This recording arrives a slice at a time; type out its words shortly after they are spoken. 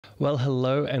Well,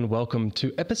 hello and welcome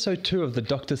to episode 2 of the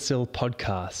Dr. Syl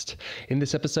Podcast. In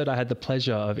this episode, I had the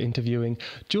pleasure of interviewing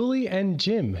Julie and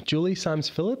Jim. Julie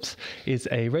Phillips is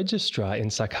a registrar in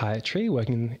psychiatry,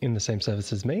 working in the same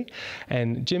service as me.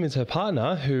 And Jim is her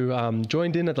partner, who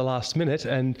joined in at the last minute.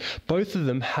 And both of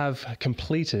them have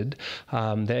completed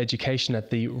their education at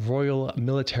the Royal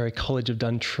Military College of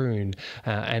Duntroon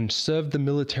and served the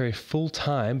military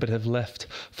full-time, but have left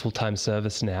full-time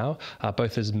service now,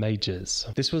 both as majors.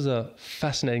 This was a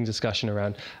fascinating discussion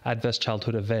around adverse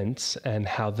childhood events and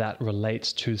how that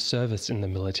relates to service in the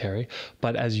military.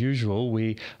 But as usual,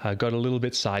 we got a little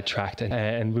bit sidetracked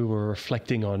and we were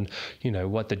reflecting on,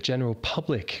 what the general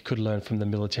public could learn from the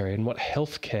military and what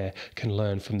healthcare can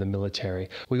learn from the military.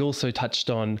 We also touched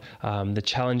on the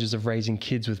challenges of raising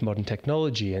kids with modern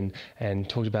technology and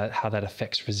talked about how that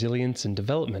affects resilience and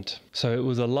development. So it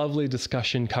was a lovely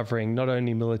discussion covering not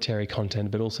only military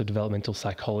content, but also developmental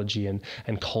psychology and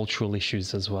cultural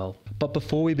issues as well. But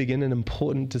before we begin, an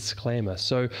important disclaimer.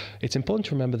 So it's important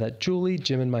to remember that Julie,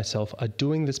 Jim, and myself are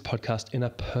doing this podcast in a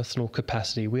personal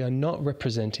capacity. We are not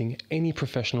representing any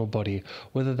professional body,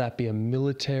 whether that be a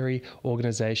military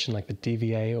organization like the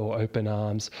DVA or Open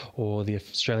Arms or the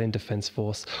Australian Defence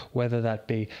Force, whether that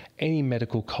be any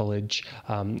medical college,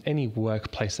 any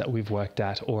workplace that we've worked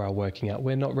at or are working at.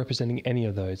 We're not representing any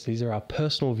of those. These are our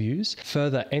personal views.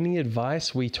 Further, any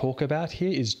advice we talk about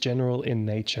here is general in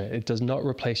nature. It does not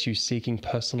replace you seeking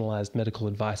personalized medical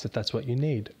advice if that's what you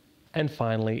need. And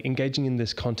finally, engaging in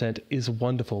this content is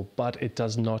wonderful, but it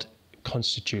does not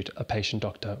constitute a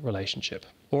patient-doctor relationship.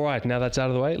 All right, now that's out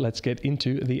of the way, let's get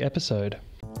into the episode.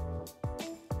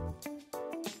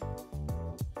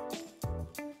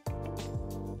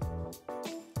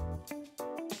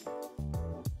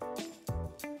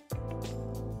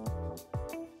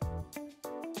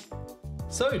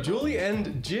 So, Julie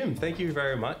and Jim, thank you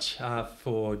very much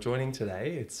for joining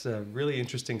today. It's a really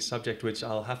interesting subject, which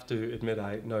I'll have to admit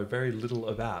I know very little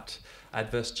about.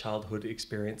 Adverse childhood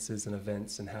experiences and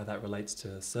events and how that relates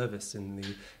to service in the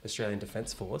Australian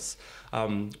Defence Force.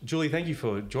 Julie, thank you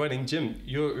for joining. Jim,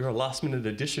 you're a last-minute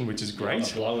addition, which is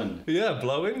great. Blowing. Yeah,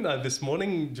 blowing. This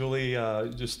morning, Julie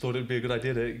just thought it'd be a good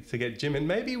idea to get Jim in.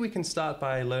 Maybe we can start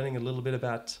by learning a little bit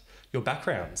about your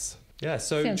backgrounds. Yeah,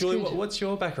 so Sounds Julie, good. what's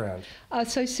your background?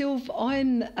 So Syl,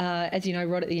 I'm, as you know,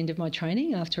 right at the end of my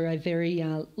training after a very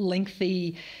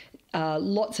lengthy,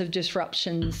 lots of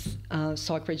disruptions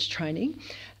psych reg training.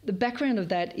 The background of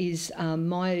that is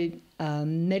my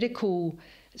medical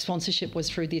sponsorship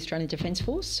was through the Australian Defence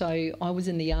Force. So I was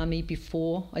in the Army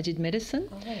before I did medicine.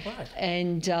 Oh, right.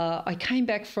 And I came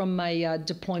back from a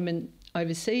deployment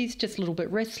overseas, just a little bit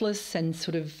restless, and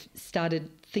sort of started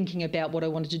thinking about what I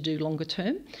wanted to do longer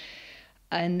term.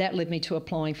 And that led me to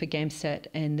applying for GAMSAT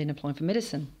and then applying for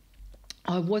medicine.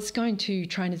 I was going to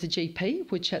train as a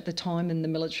GP, which at the time in the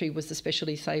military was the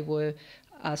specialties they were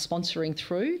sponsoring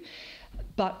through.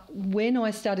 But when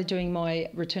I started doing my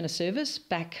return of service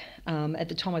back, at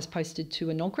the time I was posted to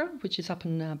Enoggera, which is up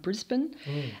in Brisbane,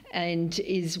 and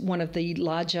is one of the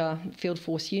larger field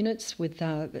force units with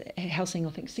housing,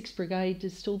 I think, 6th Brigade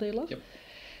is still there, love. Yep.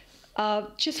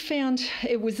 Just found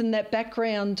it was in that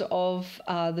background of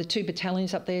the 2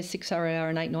 battalions up there, 6 RAR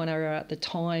and 8 9RAR at the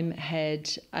time, had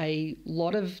a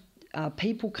lot of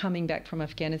people coming back from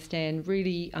Afghanistan,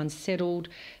 really unsettled.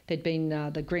 There'd been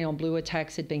the green on blue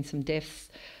attacks, there'd been some deaths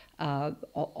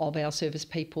of our service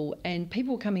people, and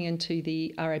people coming into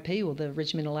the RAP or the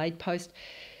Regimental Aid Post,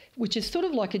 which is sort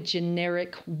of like a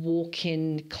generic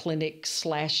walk-in clinic /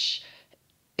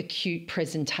 acute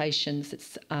presentations.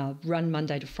 It's run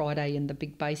Monday to Friday in the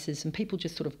big bases, and people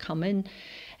just sort of come in.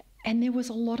 And there was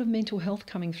a lot of mental health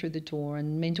coming through the door,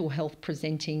 and mental health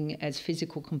presenting as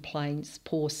physical complaints,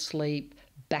 poor sleep,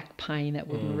 back pain that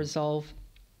wouldn't resolve.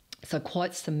 So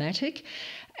quite somatic.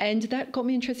 And that got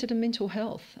me interested in mental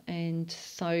health. And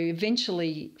so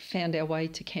eventually found our way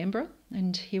to Canberra,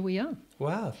 and here we are.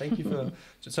 Wow, thank you for...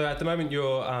 So at the moment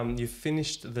you've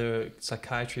finished the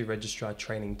psychiatry registrar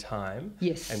training time.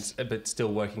 Yes. But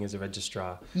still working as a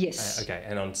registrar. Yes. Okay,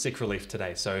 and on sick relief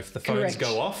today. So if the phones Correct.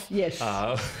 go off, yes,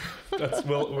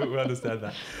 we understand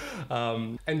that.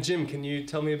 And Jim, can you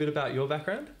tell me a bit about your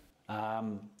background?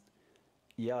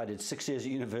 Yeah, I did 6 years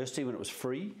at university when it was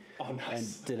free. Oh,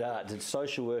 nice. And did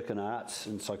social work and arts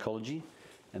and psychology,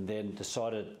 and then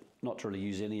decided not to really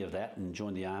use any of that and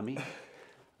joined the army.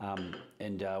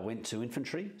 And went to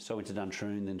infantry. So I went to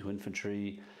Duntroon, then to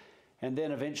infantry. And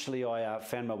then eventually I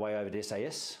found my way over to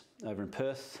SAS over in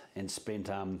Perth and spent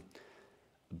a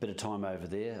bit of time over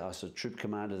there. I was a troop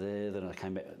commander there, then I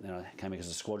came back as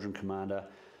a squadron commander.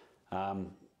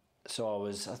 So I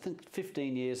was, I think,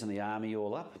 15 years in the army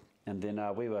all up. and then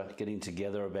we were getting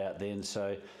together about then.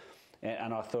 So,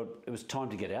 and I thought it was time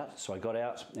to get out. So I got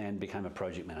out and became a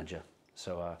project manager.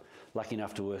 So lucky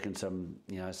enough to work in some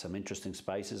interesting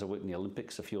spaces. I worked in the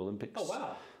Olympics, a few Olympics. Oh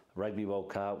wow! Rugby World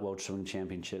Cup, World Swimming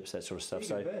Championships, that sort of stuff. Big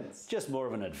so events. Just more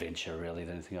of an adventure really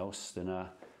than anything else.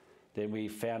 Then we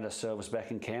found ourselves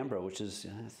back in Canberra, which is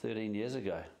 13 years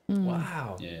ago.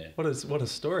 Wow. Yeah. What a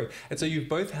story. And so you've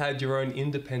both had your own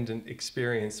independent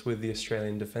experience with the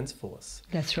Australian Defence Force.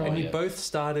 That's right. And you both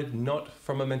started not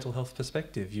from a mental health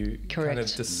perspective. You kind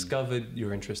of discovered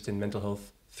your interest in mental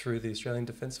health through the Australian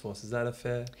Defence Force. Is that a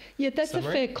fair that's summary?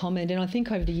 a fair comment. And I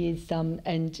think over the years,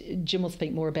 and Jim will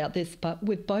speak more about this, but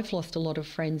we've both lost a lot of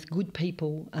friends, good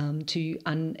people, to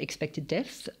unexpected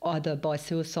deaths, either by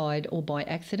suicide or by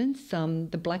accidents.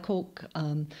 The Black Hawk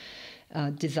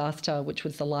disaster, which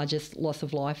was the largest loss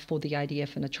of life for the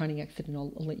ADF in a training accident,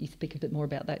 I'll let you speak a bit more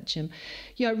about that, Jim.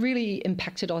 It really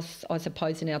impacted us, I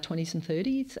suppose, in our 20s and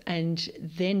 30s. And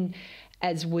then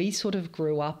as we sort of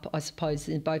grew up, I suppose,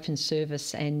 both in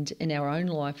service and in our own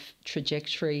life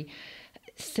trajectory,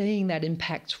 seeing that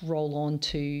impact roll on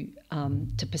to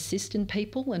persist in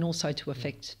people and also to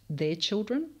affect their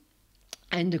children.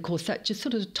 And, of course, that just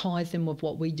sort of ties in with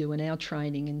what we do in our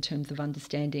training in terms of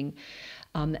understanding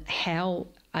how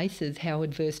ACEs, how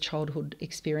adverse childhood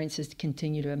experiences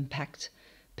continue to impact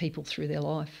people through their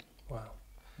life. Wow.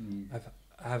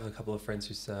 I have a couple of friends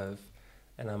who serve,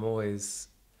 and I'm always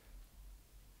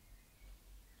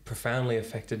profoundly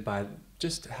affected by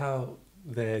just how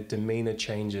their demeanour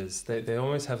changes. They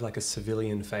almost have like a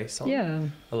civilian face on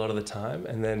a lot of the time,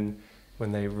 and then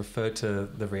when they refer to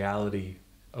the reality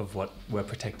of what we're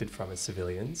protected from as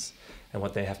civilians and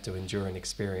what they have to endure and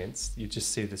experience, you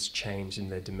just see this change in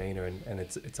their demeanour, and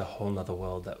it's a whole nother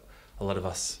world that a lot of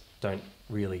us don't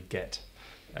really get.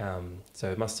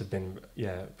 So it must have been,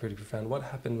 pretty profound. What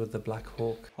happened with the Black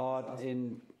Hawk?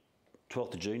 In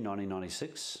 12th of June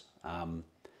 1996,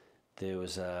 there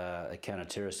was a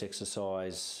counter-terrorist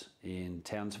exercise in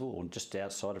Townsville, or just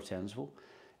outside of Townsville,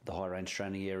 the high range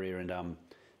training area, and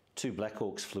 2 Black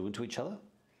Hawks flew into each other,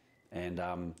 and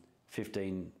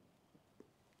 15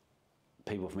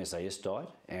 people from SAS died,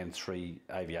 and 3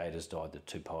 aviators died, the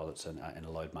 2 pilots and a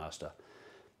loadmaster,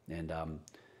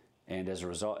 and as a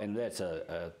result, and that's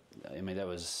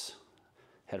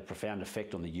had a profound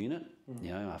effect on the unit.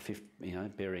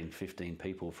 Burying 15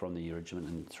 people from the regiment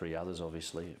and 3 others,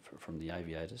 obviously, from the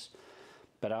aviators.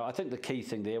 But I think the key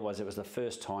thing there was it was the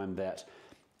first time that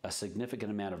a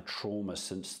significant amount of trauma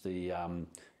since the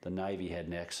Navy had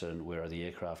an accident where the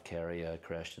aircraft carrier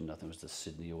crashed, and I think it was the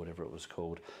Sydney or whatever it was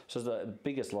called. So it was the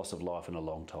biggest loss of life in a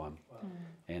long time.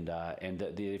 Wow. And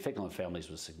the effect on the families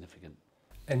was significant.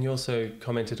 And you also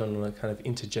commented on a kind of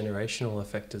intergenerational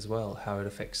effect as well, how it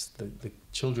affects the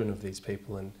children of these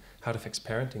people and how it affects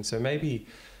parenting. So maybe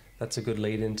that's a good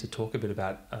lead-in to talk a bit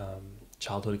about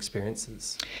childhood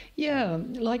experiences. Yeah,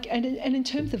 and in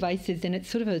terms of ACEs, and it's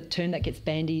sort of a term that gets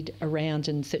bandied around,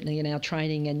 and certainly in our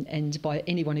training and by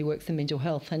anyone who works in mental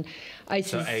health. And ACEs,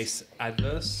 so ACE,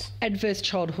 adverse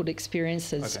childhood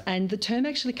experiences. Okay. And the term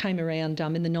actually came around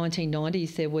in the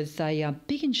 1990s. There was a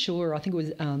big insurer, I think it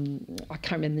was, I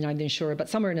can't remember the name of the insurer, but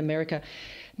somewhere in America,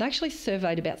 they actually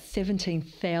surveyed about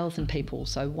 17,000 people,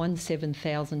 so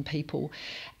 17,000 people,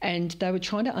 and they were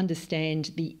trying to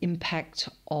understand the impact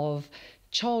of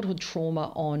childhood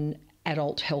trauma on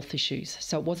adult health issues.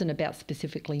 So it wasn't about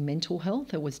specifically mental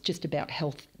health, it was just about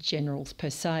health generals per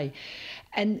se.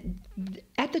 And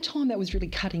at the time, that was really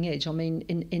cutting edge. I mean,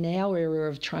 in our area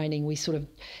of training, we sort of,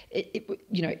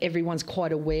 everyone's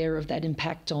quite aware of that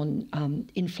impact on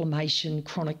inflammation,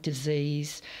 chronic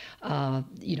disease,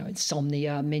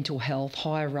 insomnia, mental health,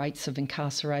 higher rates of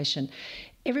incarceration.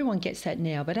 Everyone gets that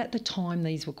now, but at the time,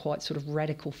 these were quite sort of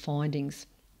radical findings.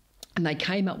 And they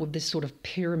came up with this sort of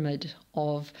pyramid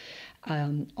of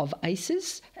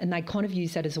ACEs, and they kind of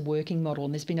use that as a working model.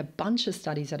 And there's been a bunch of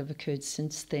studies that have occurred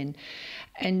since then.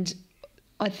 And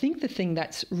I think the thing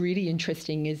that's really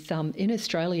interesting is in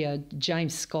Australia,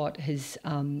 James Scott has,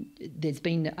 there's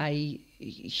been a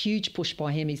huge push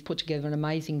by him. He's put together an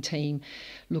amazing team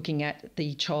looking at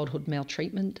the childhood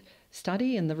maltreatment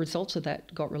study, and the results of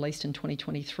that got released in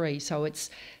 2023. So it's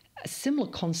a similar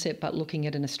concept, but looking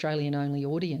at an Australian-only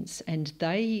audience. And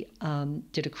they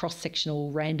did a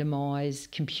cross-sectional,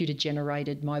 randomised,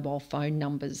 computer-generated mobile phone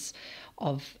numbers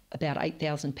of about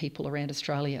 8,000 people around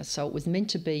Australia. So it was meant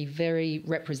to be very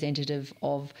representative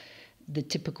of the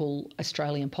typical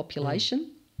Australian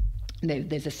population.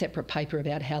 There's a separate paper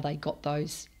about how they got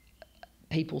those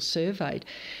people surveyed.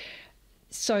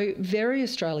 So very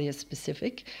Australia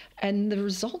specific, and the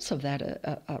results of that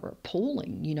are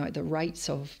appalling. You know, the rates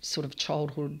of sort of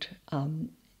childhood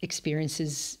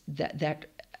experiences that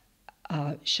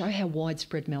show how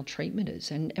widespread maltreatment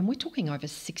is. And we're talking over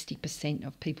 60%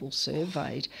 of people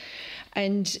surveyed.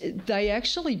 And they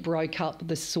actually broke up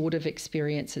the sort of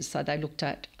experiences. So they looked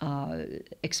at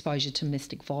exposure to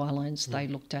domestic violence, they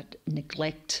looked at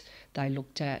neglect, they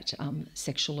looked at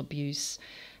sexual abuse,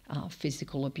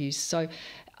 physical abuse. So,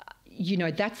 you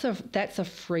know, that's a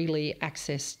freely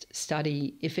accessed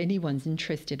study. If anyone's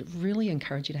interested, really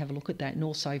encourage you to have a look at that, and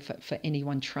also for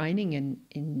anyone training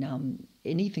in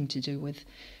anything to do with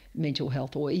mental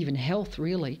health or even health,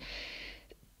 really,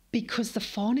 because the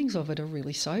findings of it are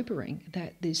really sobering,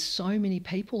 that there's so many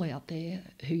people out there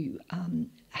who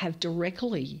have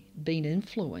directly been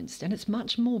influenced, and it's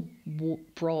much more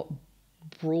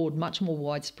broad, much more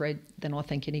widespread than I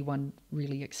think anyone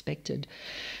really expected.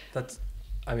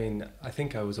 I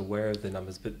think I was aware of the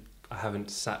numbers, but I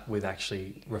haven't sat with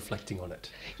actually reflecting on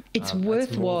it. It's worthwhile.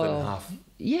 It's more than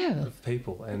half of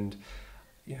people. And,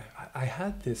 you know, I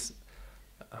had this,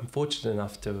 I'm fortunate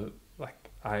enough to,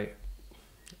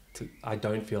 I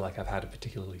don't feel like I've had a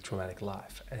particularly traumatic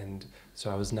life. And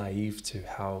so I was naive to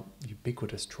how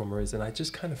ubiquitous trauma is. And I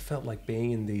just kind of felt like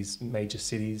being in these major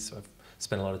cities, I've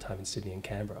spent a lot of time in Sydney and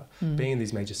Canberra, being in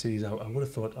these major cities, I would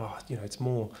have thought, it's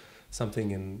more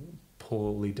something in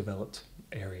poorly developed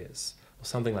areas or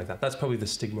something like that. That's probably the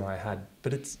stigma I had,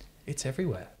 but it's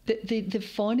everywhere. The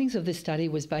findings of the study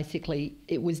was basically,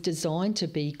 it was designed to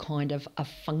be kind of a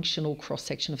functional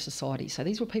cross-section of society. So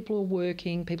these were people who were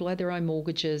working, people who had their own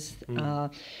mortgages.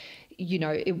 You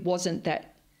know, it wasn't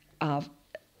that,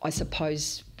 I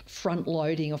suppose,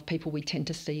 front-loading of people we tend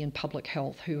to see in public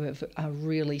health who have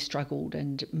really struggled,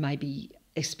 and maybe,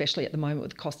 especially at the moment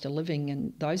with the cost of living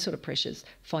and those sort of pressures,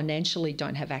 financially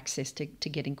don't have access to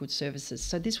getting good services.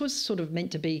 So this was sort of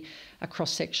meant to be a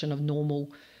cross-section of normal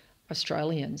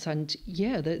Australians, and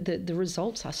the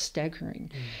results are staggering.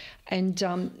 And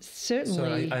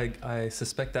certainly... So I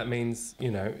suspect that means,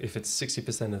 you know, if it's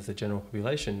 60% of the general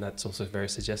population, that's also very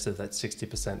suggestive that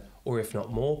 60%, or if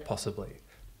not more possibly,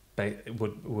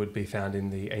 would be found in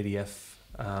the ADF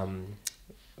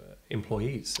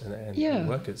employees and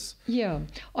workers. Yeah.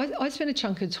 I spent a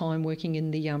chunk of time working in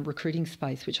the recruiting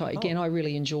space, which I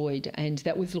really enjoyed, and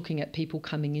that was looking at people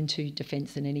coming into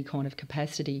Defence in any kind of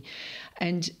capacity.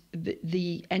 And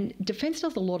and Defence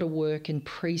does a lot of work in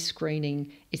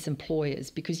pre-screening its employers,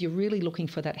 because you're really looking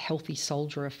for that healthy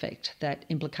soldier effect, that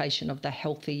implication of the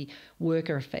healthy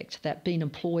worker effect, that being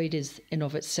employed is in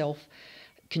of itself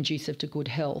conducive to good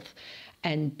health.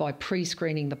 And by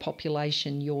pre-screening the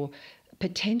population, you're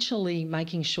potentially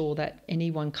making sure that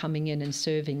anyone coming in and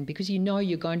serving, because you know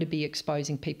you're going to be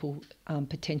exposing people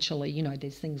potentially, you know,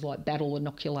 there's things like battle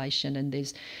inoculation, and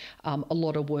there's a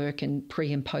lot of work in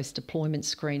pre and post deployment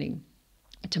screening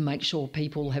to make sure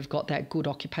people have got that good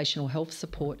occupational health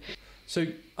support. So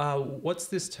what's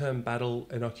this term, battle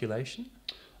inoculation?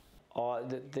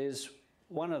 There's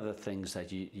one of the things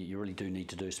that you really do need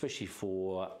to do, especially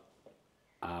for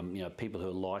people who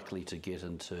are likely to get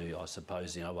into, I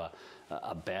suppose,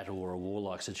 a battle or a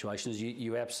warlike situation, is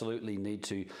you absolutely need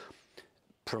to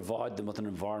provide them with an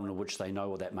environment in which they know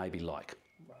what that may be like.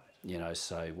 Right.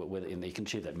 So and you can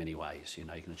achieve that many ways. You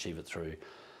can achieve it through,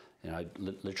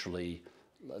 literally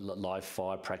live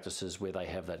fire practices where they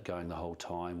have that going the whole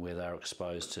time, where they're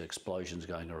exposed to explosions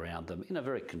going around them in a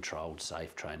very controlled,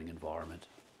 safe training environment.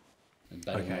 And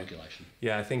battle inoculation.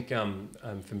 Yeah, I think I'm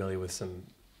familiar with some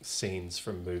scenes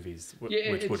from movies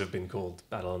which would have been called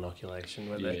battle inoculation,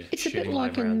 where they're shooting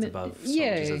live rounds above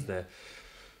soldiers as they're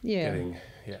getting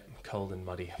cold and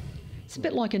muddy. It's a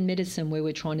bit like in medicine, where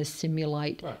we're trying to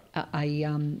simulate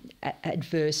a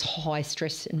adverse high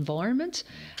stress environment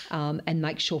and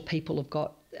make sure people have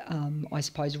got I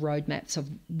suppose roadmaps of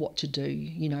what to do.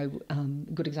 A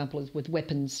good example is with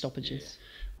weapons stoppages.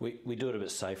 We do it a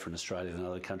bit safer in Australia than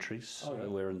other countries.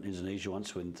 We're in Indonesia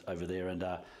once, went over there, and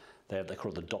they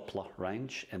call it the Doppler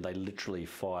range, and they literally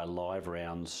fire live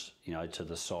rounds, to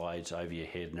the sides, over your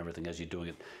head and everything as you're doing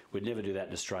it. We'd never do that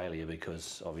in Australia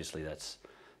because obviously that's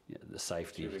the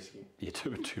safety. Too risky. Yeah,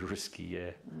 too risky, yeah.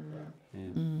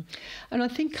 And I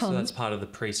think... So that's part of the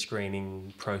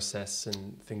pre-screening process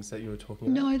and things that you were talking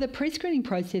about? No, the pre-screening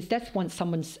process, that's once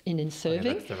someone's in serving.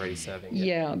 That's the re-serving.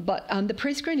 Yeah, but the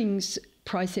pre-screening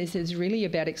process is really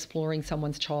about exploring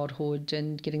someone's childhood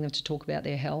and getting them to talk about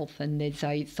their health, and there's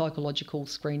a psychological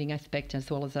screening aspect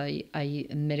as well as a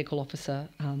medical officer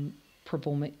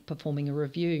performing a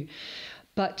review.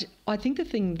 But I think the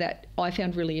thing that I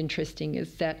found really interesting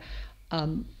is that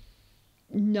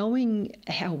knowing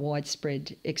how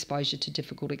widespread exposure to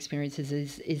difficult experiences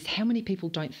is how many people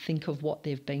don't think of what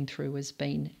they've been through as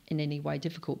being in any way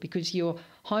difficult, because your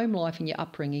home life and your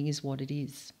upbringing is what it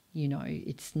is. You know,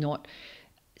 it's not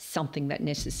something that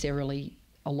necessarily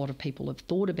a lot of people have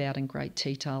thought about in great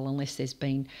detail unless there's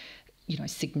been, you know,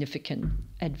 significant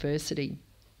adversity.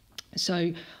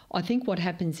 So I think what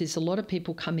happens is a lot of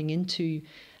people coming into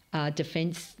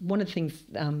defence, one of the things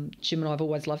Jim and I have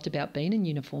always loved about being in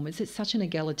uniform is it's such an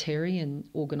egalitarian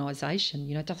organisation.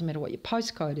 You know, it doesn't matter what your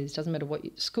postcode is, doesn't matter what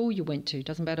school you went to,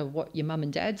 doesn't matter what your mum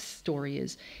and dad's story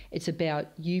is. It's about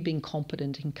you being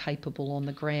competent and capable on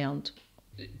the ground.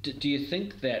 Do you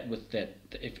think that with that,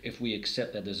 if we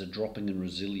accept that there's a dropping in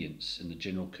resilience in the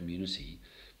general community,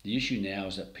 the issue now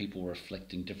is that people are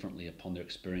reflecting differently upon their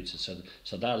experiences,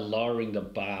 so they're lowering the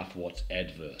bar for what's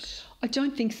adverse? I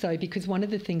don't think so, because one of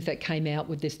the things that came out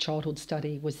with this childhood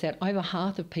study was that over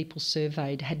half of people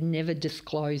surveyed had never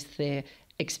disclosed their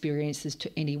experiences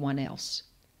to anyone else.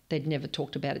 They'd never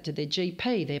talked about it to their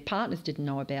GP. Their partners didn't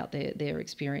know about their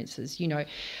experiences. You know,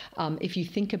 if you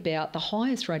think about the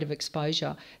highest rate of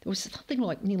exposure, there was something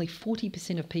like nearly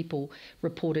 40% of people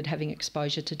reported having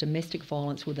exposure to domestic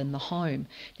violence within the home.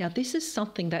 Now, this is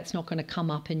something that's not going to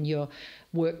come up in your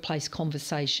workplace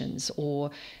conversations or,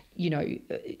 you know,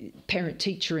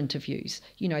 parent-teacher interviews.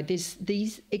 You know,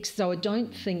 so I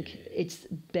don't think it's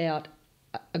about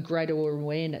a greater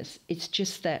awareness. It's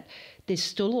just that there's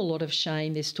still a lot of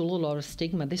shame, there's still a lot of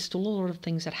stigma, there's still a lot of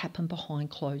things that happen behind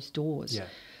closed doors.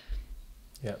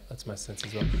 Yeah, that's my sense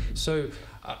as well. So,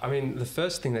 I mean, the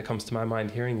first thing that comes to my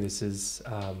mind hearing this is,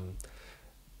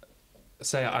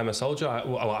 say I'm a soldier,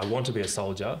 I want to be a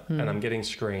soldier, and I'm getting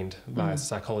screened by a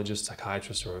psychologist,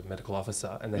 psychiatrist, or a medical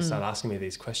officer, and they start asking me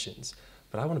these questions.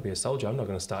 But I want to be a soldier. I'm not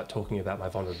going to start talking about my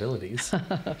vulnerabilities.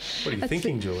 What are you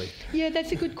thinking, Julie? Yeah,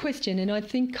 that's a good question. And I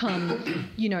think,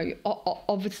 you know,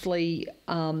 obviously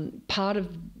part of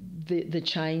the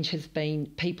change has been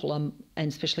people, and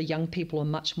especially young people, are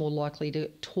much more likely to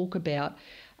talk about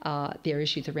their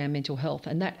issues around mental health.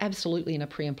 And that absolutely in a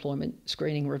pre-employment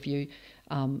screening review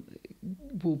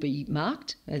will be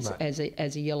marked as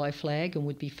a yellow flag and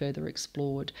would be further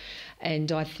explored.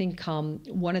 And I think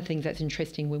one of the things that's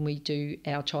interesting when we do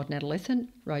our child and adolescent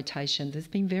rotations is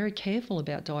being very careful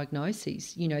about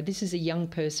diagnoses. You know, this is a young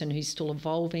person who's still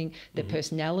evolving, their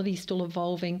personality is still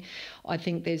evolving. I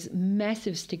think there's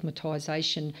massive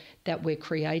stigmatisation that we're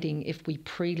creating if we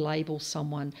pre-label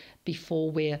someone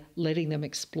before we're letting them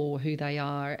explore who they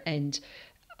are and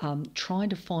trying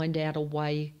to find out a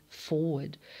way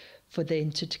forward for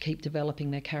them to keep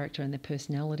developing their character and their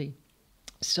personality.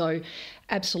 So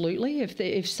absolutely,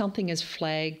 if something is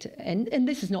flagged, and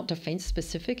this is not defence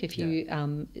specific, if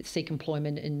you seek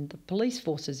employment in the police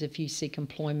forces, if you seek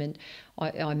employment,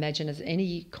 I imagine as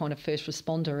any kind of first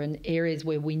responder in areas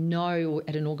where we know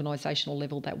at an organisational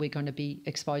level that we're going to be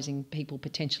exposing people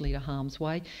potentially to harm's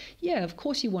way, of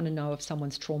course you want to know if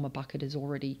someone's trauma bucket is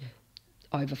already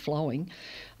overflowing,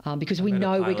 because we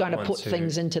know we're going to put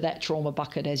things into that trauma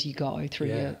bucket as you go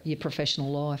through your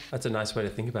professional life. That's a nice way to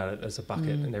think about it, as a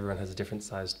bucket, and everyone has a different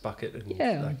sized bucket and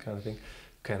that kind of thing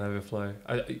can overflow.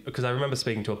 Because I remember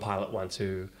speaking to a pilot once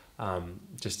who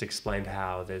just explained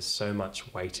how there's so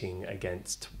much weighting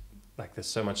against, like there's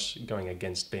so much going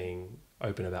against being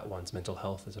open about one's mental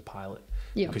health as a pilot,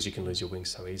 because you can lose your wings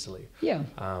so easily.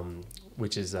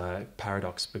 Which is a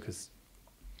paradox, because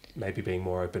maybe being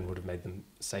more open would have made them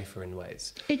safer in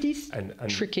ways. It is and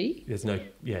tricky. There's no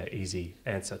easy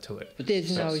answer to it. But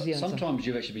there's no easy answer. Sometimes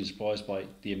you've actually been surprised by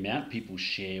the amount people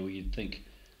share where you'd think,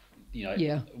 you know...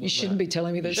 Yeah, you shouldn't be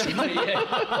telling me this.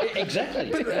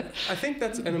 Exactly. But I think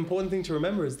that's an important thing to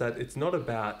remember, is that it's not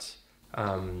about...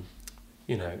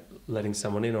 letting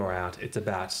someone in or out. It's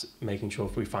about making sure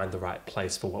if we find the right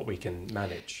place for what we can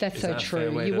manage. That's so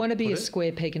true. You want to be a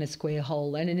square peg in a square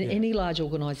hole. And in any large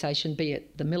organisation, be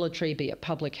it the military, be it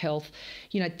public health,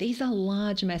 you know, these are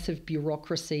large, massive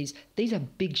bureaucracies. These are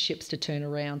big ships to turn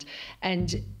around.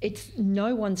 And it's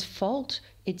no one's fault.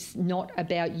 It's not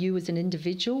about you as an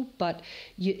individual, but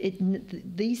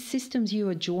these systems you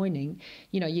are joining,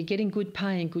 you know, you're getting good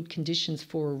pay and good conditions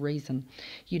for a reason.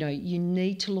 You know, you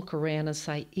need to look around and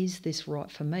say, is this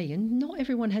right for me? And not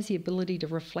everyone has the ability to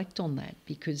reflect on that,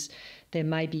 because they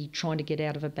may be trying to get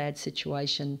out of a bad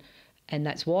situation, and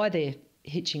that's why they're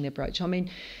hitching their brooch. I mean,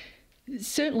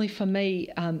 certainly for me,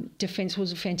 defence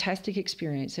was a fantastic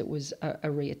experience. It was a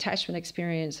reattachment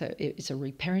experience. It's a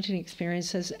reparenting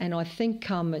experience. And I think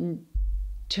in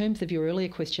terms of your earlier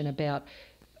question about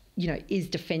is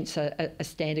defence a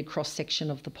standard cross-section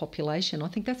of the population? I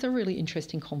think that's a really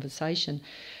interesting conversation.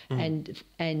 And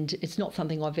it's not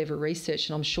something I've ever researched,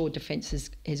 and I'm sure Defence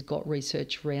has got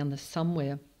research around this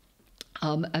somewhere,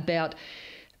 about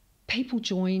people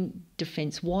join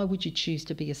Defence. Why would you choose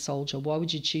to be a soldier? Why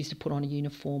would you choose to put on a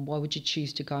uniform? Why would you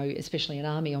choose to go, especially in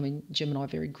Army? I mean, Jim and I are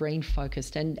very green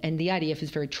focused, and the ADF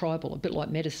is very tribal, a bit like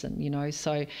medicine,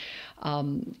 So,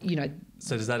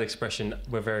 So does that expression,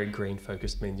 we're very green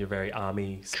focused, mean you're very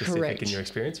Army specific correct. in your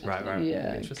experience? Right.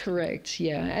 Yeah, correct.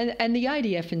 Yeah, and the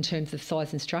ADF in terms of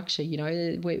size and structure,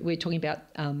 we're talking about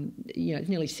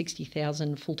nearly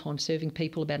 60,000 full-time serving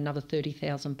people, about another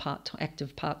 30,000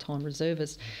 active part-time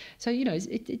reservists. So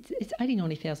it's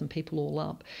 90,000 people all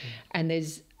up, and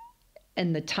there's.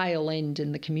 And the tail end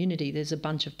in the community, there's a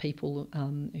bunch of people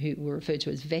who were referred to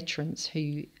as veterans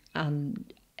who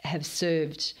have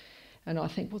served, and I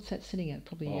think, what's that sitting at?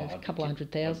 Probably a couple of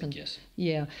 100,000. Yes.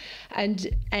 Yeah. And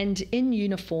in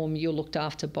uniform, you're looked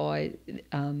after by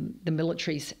the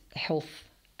military's health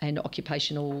and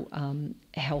occupational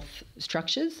health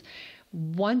structures.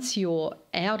 Once you're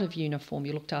out of uniform,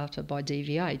 you're looked after by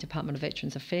DVA, Department of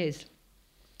Veterans Affairs.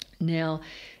 Now,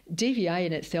 DVA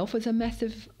in itself is a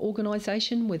massive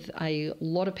organisation with a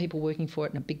lot of people working for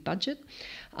it and a big budget.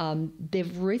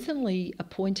 They've recently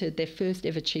appointed their first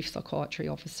ever Chief Psychiatry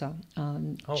Officer.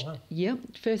 Wow. Yeah,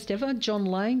 first ever. John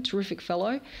Lane, terrific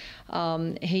fellow.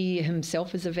 He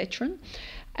himself is a veteran,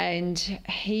 and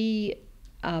he,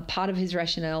 part of his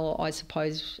rationale, I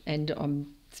suppose, and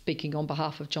I'm speaking on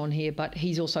behalf of John here, but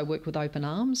he's also worked with Open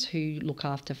Arms, who look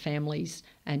after families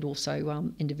and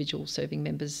also individual serving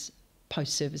members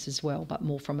post-service as well, but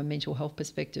more from a mental health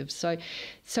perspective. So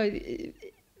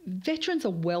veterans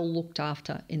are well looked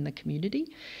after in the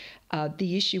community.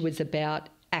 The issue is about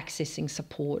accessing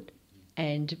support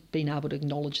and being able to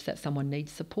acknowledge that someone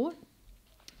needs support.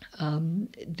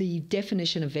 The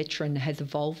definition of veteran has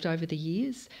evolved over the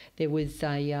years. There was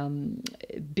a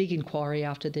big inquiry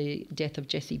after the death of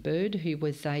Jesse Bird, who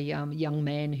was a young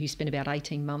man who spent about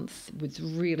 18 months, was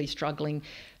really struggling.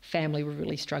 Family were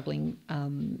really struggling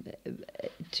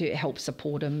to help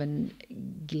support him and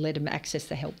let him access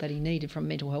the help that he needed from a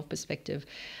mental health perspective.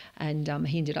 And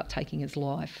he ended up taking his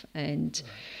life. And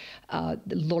a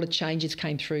lot of changes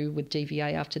came through with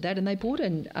DVA after that, and they brought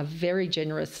in a very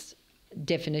generous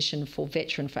definition for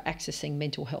veteran for accessing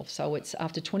mental health. So it's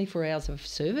after 24 hours of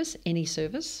service, any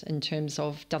service, in terms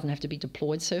of, doesn't have to be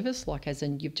deployed service, like as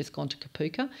in you've just gone to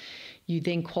Kapuka. You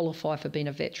then qualify for being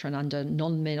a veteran under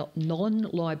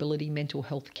non-liability mental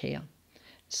health care.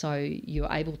 So you're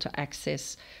able to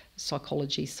access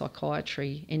psychology,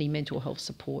 psychiatry, any mental health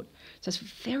support. So it's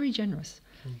very generous.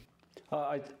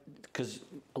 Because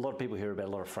a lot of people hear about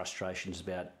a lot of frustrations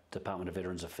about Department of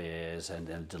Veterans Affairs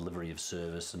and delivery of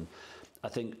service, and I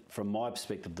think from my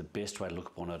perspective the best way to look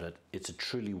upon it, it's a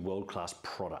truly world-class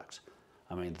product.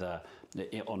 I mean,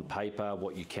 on paper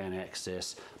what you can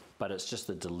access, but it's just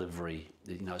the delivery.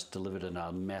 It's delivered in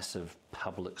a massive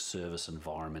public service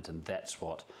environment, and that's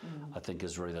what I think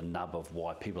is really the nub of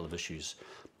why people have issues.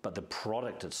 But the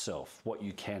product itself, what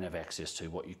you can have access to,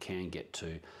 what you can get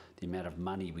to, the amount of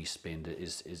money we spend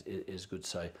is good.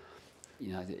 So,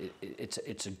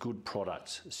 it's a good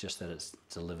product. It's just that it's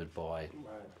delivered by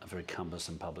a very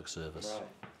cumbersome public service. Right.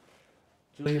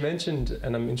 Julie, you mentioned,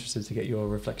 and I'm interested to get your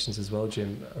reflections as well,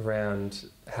 Jim, around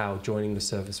how joining the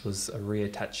service was a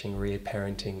reattaching,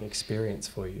 reparenting experience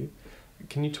for you.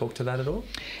 Can you talk to that at all?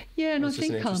 Yeah, and it's I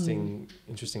think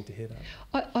interesting to hear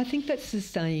that. I think that's the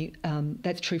same.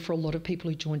 That's true for a lot of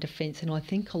people who join Defence, and I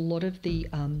think a lot of the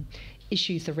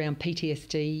issues around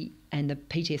PTSD and the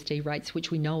PTSD rates,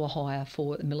 which we know are higher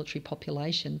for the military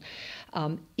population,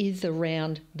 is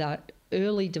around that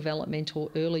early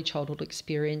developmental, early childhood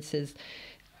experiences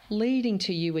leading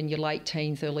to you in your late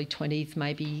teens, early 20s,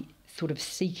 maybe sort of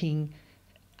seeking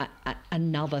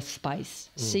another space,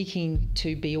 seeking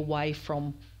to be away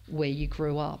from where you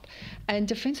grew up. And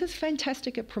Defence is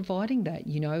fantastic at providing that.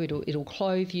 It'll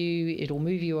clothe you, it'll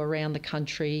move you around the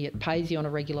country, it pays you on a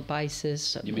regular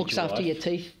basis, it looks after your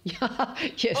teeth.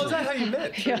 Yes. Oh, is that how you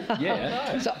met?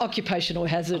 Yeah. It's an occupational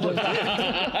hazard.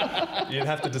 You'd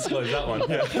have to disclose that one.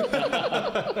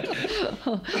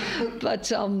 But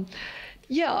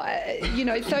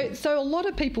so a lot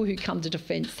of people who come to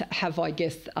Defence have, I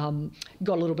guess,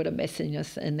 got a little bit of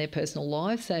messiness in their personal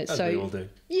lives. As we all do.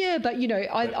 Yeah, but,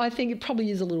 I think it probably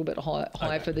is a little bit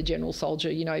higher for the general soldier,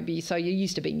 so you're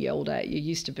used to being yelled at, you're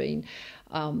used to being,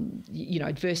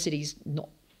 adversity's not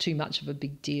too much of a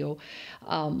big deal.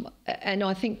 And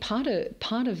I think part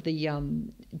of the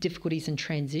difficulties in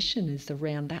transition is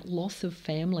around that loss of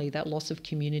family, that loss of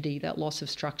community, that loss of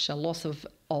structure, loss of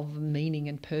meaning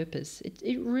and purpose.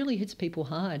 It really hits people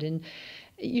hard. And,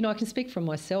 I can speak for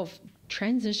myself,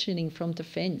 transitioning from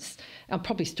defence, I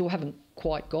probably still haven't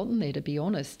quite gotten there, to be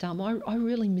honest. I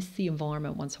really missed the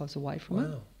environment once I was away from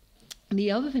it.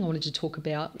 The other thing I wanted to talk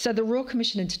about, so the Royal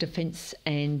Commission into Defence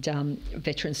and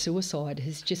Veteran Suicide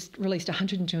has just released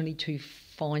 122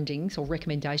 findings or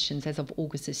recommendations as of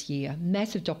August this year.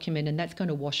 Massive document, and that's going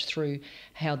to wash through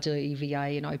how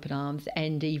DVA and Open Arms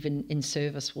and even in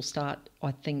service will start,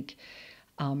 I think,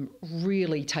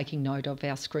 really taking note of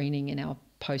our screening and our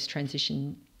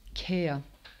post-transition care.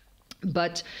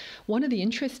 But one of the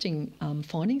interesting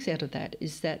findings out of that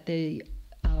is that the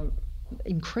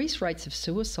increased rates of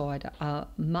suicide are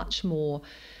much more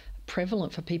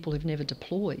prevalent for people who've never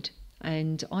deployed.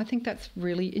 And I think that's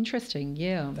really interesting,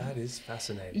 yeah. That is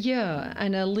fascinating. Yeah,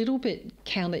 and a little bit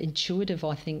counterintuitive,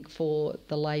 I think, for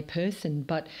the lay person.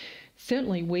 But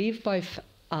certainly we've both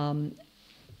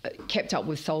kept up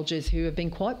with soldiers who have been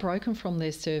quite broken from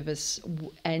their service,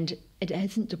 and it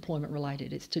isn't deployment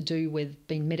related, it's to do with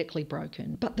being medically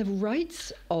broken. But the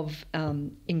rates of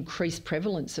increased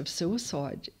prevalence of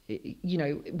suicide,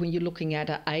 when you're looking at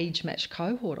an age matched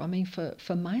cohort, I mean,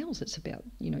 for males it's about,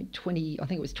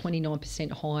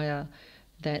 29% higher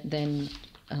than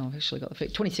I've actually got the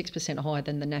figure, 26% higher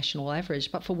than the national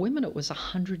average. But for women it was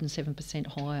 107%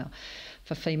 higher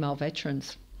for female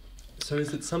veterans. So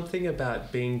is it something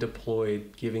about being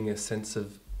deployed giving a sense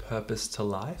of purpose to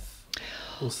life?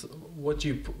 Has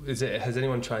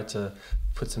anyone tried to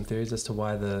put some theories as to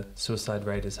why the suicide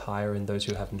rate is higher in those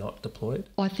who have not deployed?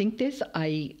 I think there's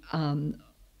a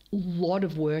lot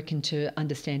of work into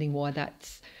understanding why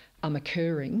that's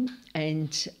occurring,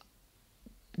 and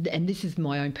this is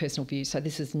my own personal view, so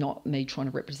this is not me trying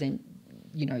to represent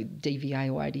DVA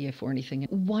or ADF or anything.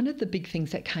 One of the big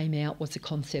things that came out was the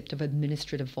concept of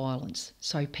administrative violence.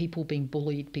 So people being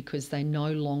bullied because they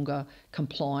no longer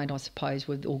complied, I suppose,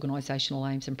 with organisational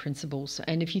aims and principles.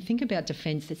 And if you think about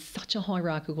defence, it's such a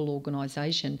hierarchical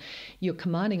organisation. Your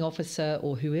commanding officer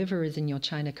or whoever is in your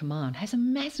chain of command has a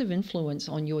massive influence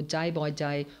on your day by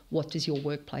day, what does your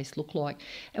workplace look like?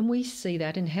 And we see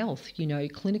that in health.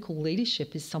 Clinical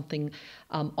leadership is something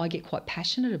I get quite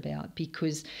passionate about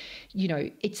because,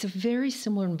 it's a very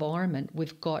similar environment.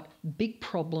 We've got big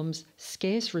problems,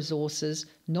 scarce resources,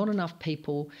 not enough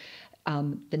people.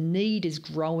 The need is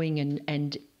growing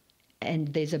and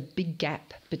there's a big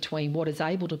gap between what is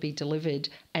able to be delivered,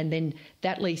 and then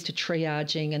that leads to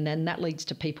triaging, and then that leads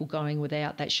to people going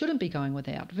without that shouldn't be going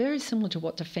without. Very similar to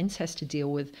what Defence has to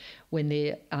deal with when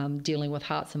they're dealing with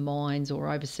hearts and minds or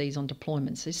overseas on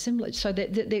deployments. It's similar. So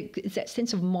it's that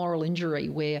sense of moral injury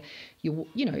where you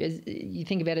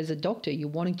think about it as a doctor, you're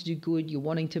wanting to do good, you're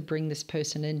wanting to bring this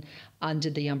person in under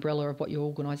the umbrella of what your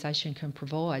organisation can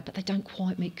provide, but they don't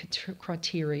quite meet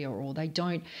criteria, or they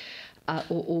don't.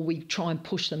 Or we try and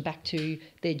push them back to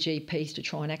their GPs to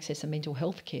try and access a mental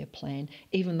health care plan,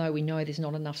 even though we know there's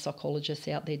not enough psychologists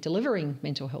out there delivering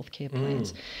mental health care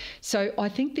plans. So I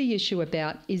think the issue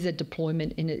about is a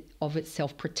deployment in it of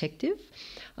itself protective.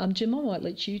 Jim, I might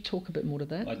let you talk a bit more to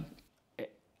that.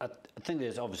 I think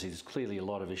there's clearly a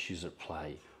lot of issues at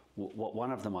play.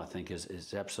 One of them, I think,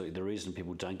 is absolutely the reason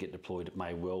people don't get deployed. It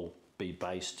may well be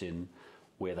based in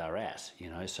where they're at,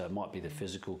 so it might be the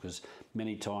physical, because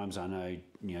many times I know,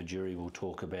 jury will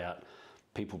talk about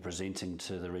people presenting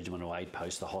to the regimental aid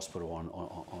post, the hospital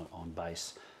on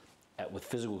base, with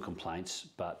physical complaints,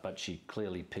 but she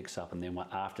clearly picks up, and then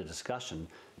after discussion,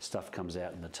 stuff comes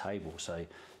out on the table. So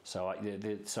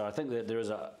I think that there is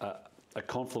a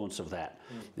confluence of that.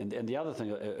 And the other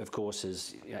thing, of course,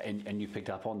 is, and you picked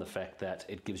up on the fact that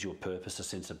it gives you a purpose, a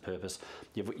sense of purpose.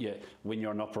 When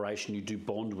you're on operation, you do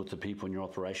bond with the people in your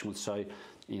operation with. So,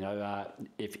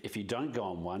 if you don't go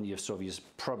on one, you're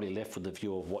probably left with the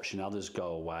view of watching others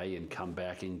go away and come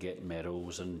back and get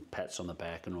medals and pats on the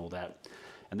back and all that.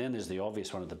 And then there's the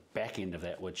obvious one at the back end of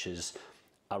that, which is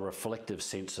a reflective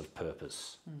sense of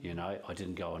purpose. I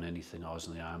didn't go on anything. I was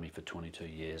in the army for 22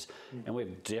 years, and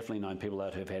we've definitely known people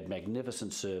out who've had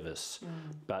magnificent service,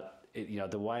 but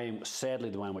sadly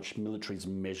the way in which militaries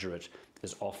measure it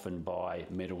is often by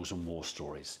medals and war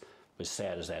stories, as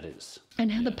sad as that is.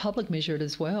 And how the public measure it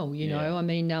as well, I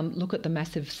mean, look at the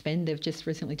massive spend they've just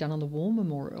recently done on the War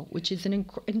Memorial, which is an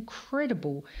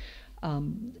incredible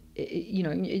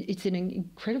it's an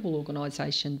incredible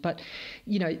organisation, but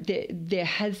there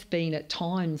has been at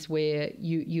times where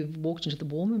you've walked into the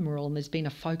War Memorial and there's been a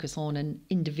focus on an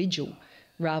individual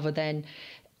rather than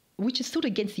which is sort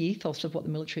of against the ethos of what the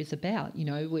military is about. You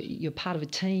know, you're part of a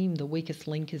team. The weakest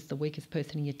link is the weakest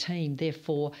person in your team.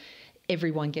 Therefore,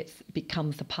 everyone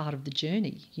becomes a part of the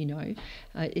journey. You know,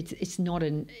 it's not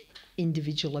an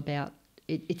individual about.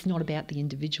 It's not about the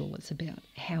individual. It's about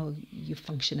how you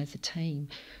function as a team,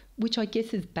 which I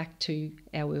guess is back to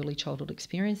our early childhood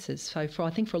experiences. So I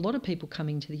think for a lot of people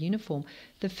coming to the uniform,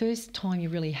 the first time you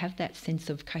really have that sense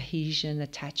of cohesion,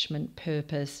 attachment,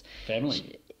 purpose,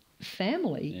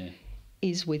 family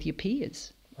is with your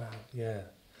peers. Wow, yeah.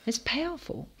 It's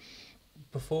powerful.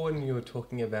 Before, when you were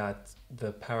talking about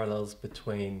the parallels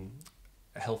between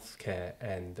healthcare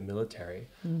and the military,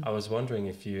 I was wondering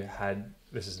if you had,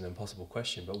 this is an impossible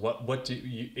question, but what do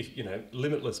you, if you know,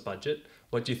 limitless budget,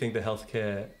 what do you think the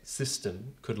healthcare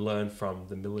system could learn from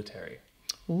the military?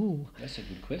 Ooh, that's a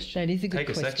good question. That is a good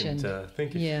question. Take a second to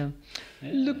think. Yeah.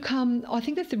 Look, I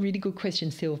think that's a really good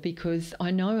question, Syl, because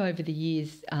I know over the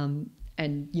years,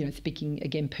 and you know, speaking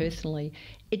again personally,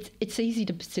 it's easy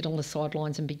to sit on the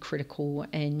sidelines and be critical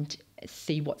and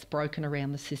see what's broken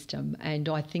around the system. And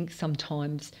I think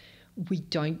sometimes we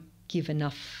don't give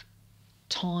enough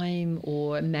time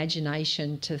or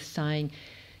imagination to saying,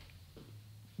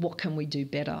 what can we do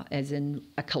better, as in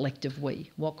a collective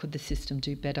we? What could the system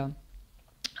do better?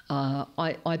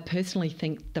 I personally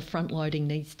think the front loading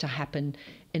needs to happen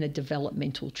in a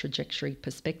developmental trajectory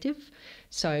perspective.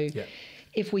 So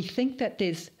if we think that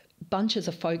there's bunches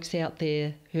of folks out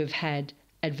there who have had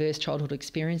adverse childhood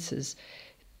experiences,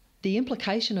 the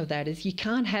implication of that is you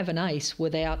can't have an ACE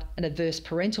without an adverse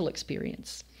parental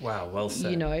experience. Wow, well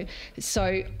said. You know,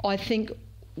 so I think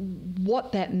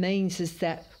what that means is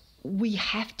that we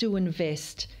have to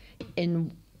invest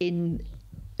in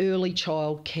early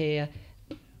childcare,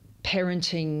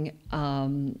 parenting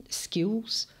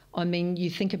skills. I mean,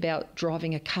 you think about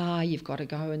driving a car, you've got to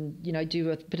go and, you know, do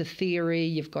a bit of theory,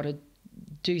 you've got to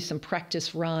do some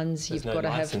practice runs. There's you've no got to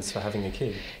license for having a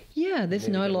kid. Yeah, there's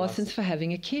no license for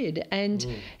having a kid. And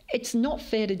it's not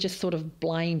fair to just sort of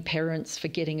blame parents for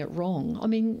getting it wrong. I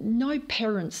mean, no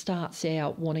parent starts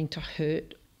out wanting to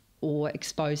hurt or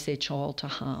expose their child to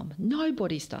harm.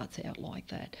 Nobody starts out like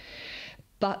that.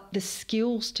 But the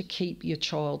skills to keep your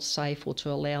child safe or to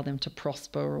allow them to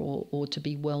prosper or to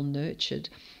be well nurtured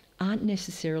aren't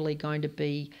necessarily going to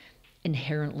be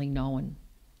inherently known.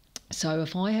 So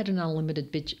if I had an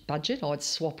unlimited budget, I'd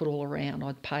swap it all around.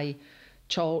 I'd pay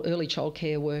early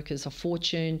childcare workers a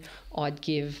fortune. I'd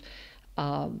give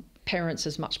parents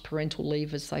as much parental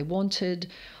leave as they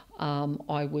wanted.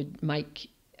 I would make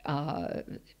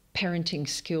parenting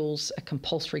skills a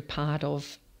compulsory part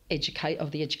of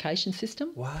the education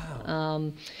system.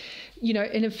 Wow. You know,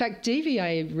 and in fact,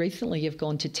 DVA recently have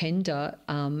gone to tender,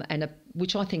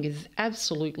 which I think is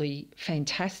absolutely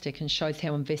fantastic and shows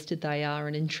how invested they are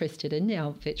and interested in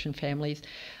our veteran families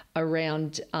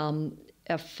around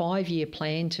a 5-year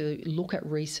plan to look at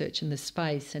research in the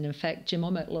space. And in fact, Jim, I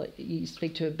might let you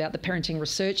speak to about the Parenting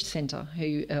Research Centre,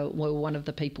 who were one of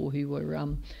the people who were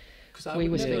we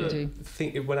were speaking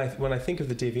to. When I think of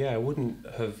the DVA, I wouldn't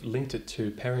have linked it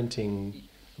to parenting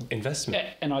investment.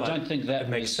 And I don't think that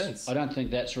makes sense. I don't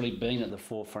think that's really been at the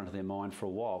forefront of their mind for a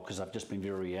while, because they've just been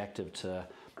very reactive to,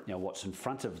 you know, what's in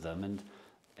front of them, and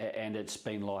it's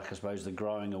been like, I suppose, the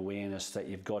growing awareness that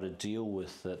you've got to deal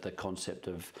with the concept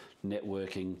of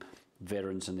networking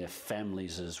veterans and their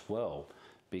families as well,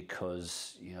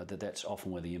 because, you know, that's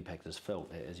often where the impact is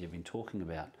felt, as you've been talking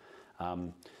about.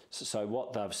 So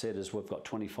what they've said is we've got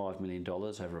 $25 million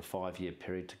over a 5-year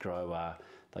period to grow.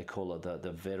 They call it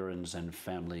the Veterans and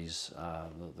Families.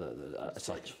 It's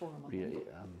like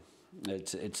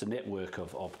it's a network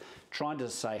of trying to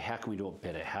say, how can we do it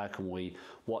better? How can we?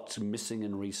 What's missing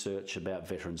in research about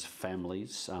veterans'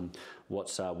 families?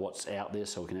 What's out there,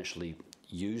 so we can actually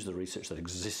use the research that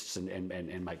exists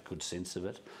and make good sense of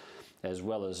it, as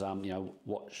well as you know,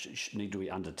 what need we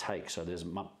undertake. So there's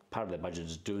part of their budget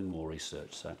is doing more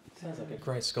research. So sounds like a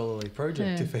great scholarly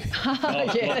project.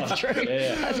 Yeah, that's true.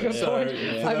 Yeah. That's a good point.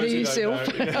 Over to you, Syl.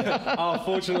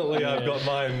 Fortunately, I've got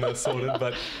mine sorted.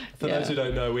 But for those who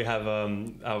don't know, we have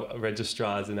our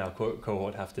registrars in our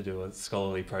cohort have to do a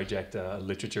scholarly project, a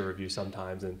literature review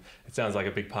sometimes, and it sounds like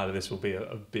a big part of this will be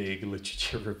a big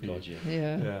literature review.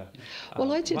 Yeah.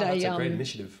 Well, I did that's a great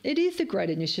initiative. It is a great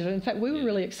initiative. In fact, we were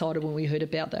really excited when we heard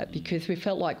about that, because we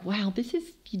felt like, wow, this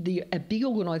is a big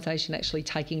organisation actually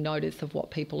taking notice of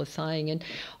what people are saying. And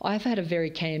I've had a very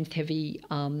CAMS-heavy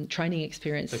training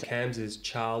experience. So CAMS is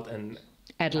Child and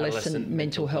Adolescent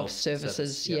Mental Health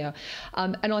Services.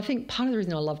 And I think part of the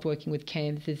reason I loved working with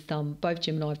CAMS is both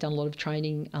Jim and I have done a lot of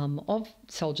training of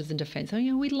soldiers in defence.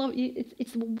 You know, we love it.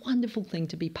 It's a wonderful thing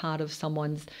to be part of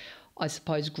someone's I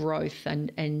suppose, growth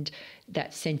and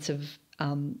that sense of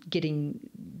getting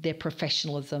their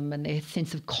professionalism and their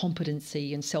sense of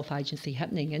competency and self-agency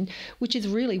happening, and which is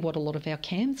really what a lot of our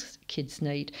CAMS kids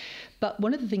need. But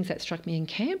one of the things that struck me in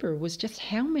Canberra was just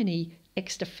how many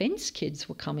ex-defence kids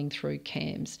were coming through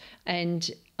CAMS,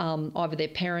 and either their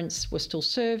parents were still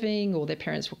serving or their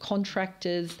parents were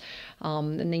contractors,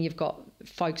 and then you've got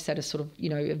folks that are sort of,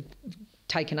 have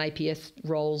taken APS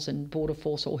roles in Border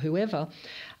Force or whoever,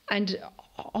 and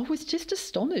I was just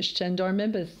astonished. And I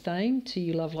remember saying to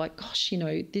you, love, like, gosh,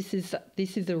 this is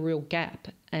a real gap.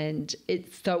 And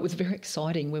so it was very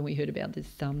exciting when we heard about this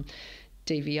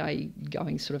DVA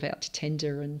going sort of out to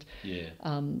tender, and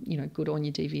good on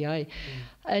you, DVA.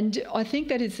 And I think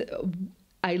that is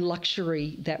a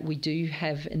luxury that we do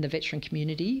have in the veteran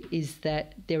community, is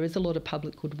that there is a lot of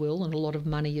public goodwill and a lot of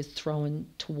money is thrown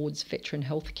towards veteran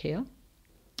healthcare.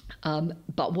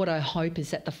 But what I hope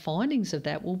is that the findings of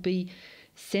that will be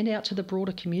sent out to the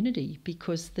broader community,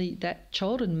 because that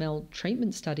child and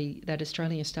maltreatment study, that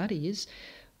Australian study, is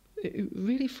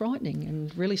really frightening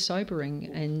and really sobering,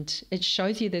 and it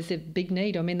shows you there's a big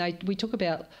need. I mean, we talk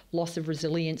about loss of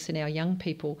resilience in our young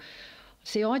people.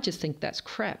 See, I just think that's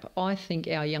crap. I think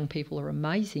our young people are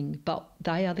amazing, but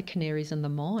they are the canaries in the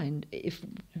mine. If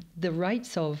the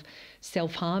rates of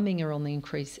self-harming are on the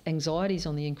increase, anxiety's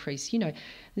on the increase, the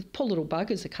poor little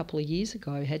buggers a couple of years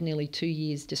ago had nearly 2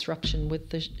 years disruption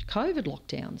with the COVID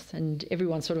lockdowns, and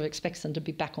everyone sort of expects them to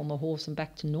be back on the horse and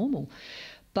back to normal.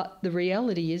 But the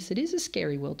reality is, it is a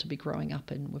scary world to be growing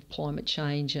up in, with climate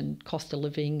change and cost of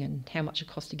living and how much it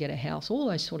costs to get a house, all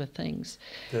those sort of things.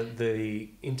 The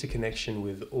interconnection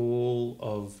with all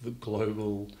of the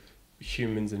global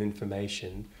humans and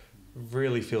information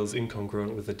really feels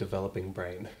incongruent with a developing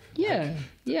brain. Yeah,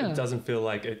 It doesn't feel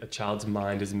like a child's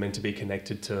mind is meant to be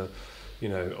connected to,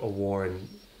 a war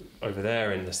over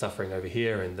there and the suffering over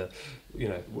here, and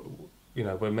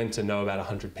we're meant to know about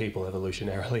 100 people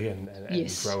evolutionarily and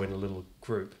yes. grow in a little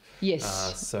group.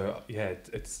 Yes.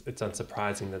 It's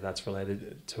unsurprising that that's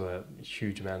related to a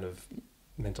huge amount of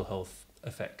mental health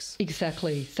effects.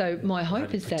 Exactly. So my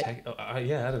hope is that... I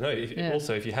don't know.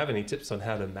 Also, if you have any tips on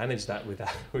how to manage that with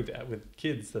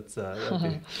kids, that's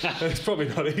probably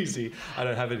not easy. I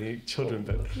don't have any children,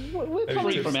 but... We're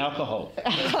free from alcohol.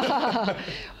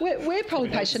 we're probably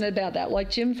passionate about that. Like,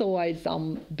 Jim's always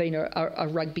been a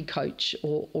rugby coach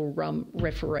or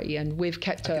referee, and we've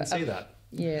kept I can see that.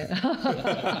 Yeah.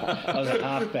 I was a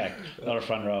halfback, not a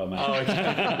front rower, mate. Oh,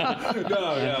 okay.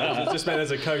 No. It just meant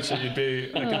as a coach that you'd be...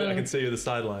 I can see you at the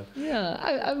sideline.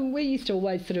 Yeah. We used to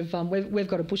always sort of... we've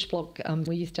got a bush block.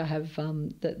 We used to have...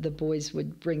 the boys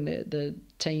would bring the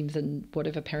teams and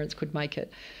whatever parents could make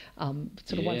it.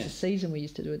 Once a season we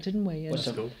used to do it, didn't we?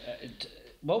 That's cool.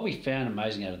 What we found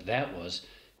amazing out of that was,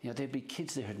 there'd be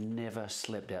kids there who'd never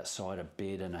slept outside a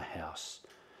bed in a house.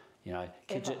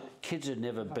 Kids had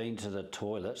never been to the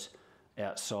toilet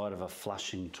outside of a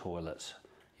flushing toilet.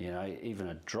 Even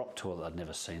a drop toilet I'd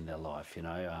never seen in their life.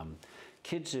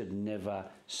 Kids had never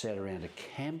sat around a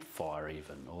campfire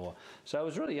even. So it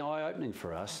was really eye-opening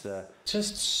for us.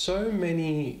 Just so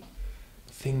many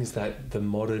things that the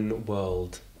modern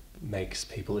world makes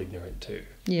people ignorant to.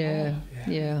 Yeah.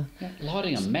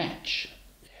 Lighting a match.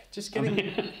 Just getting,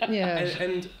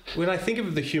 and when I think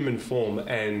of the human form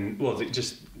and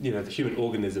the human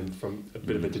organism from a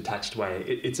bit of a detached way,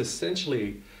 it's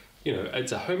essentially,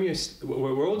 it's a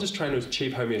we're all just trying to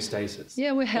achieve homeostasis.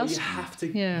 Yeah, we're you have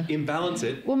to imbalance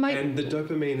it, and the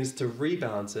dopamine is to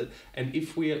rebalance it. And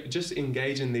if we just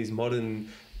engage in these modern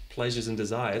pleasures and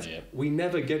desires, we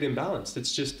never get imbalanced.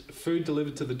 It's just food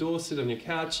delivered to the door, sit on your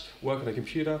couch, work on a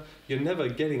computer. You're never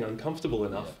getting uncomfortable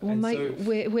enough. Well, mate,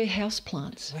 we're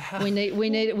houseplants.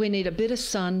 We need a bit of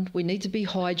sun. We need to be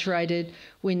hydrated.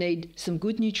 We need some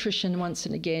good nutrition once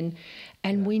and again.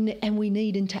 And we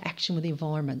need interaction with the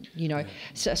environment,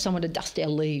 so someone to dust our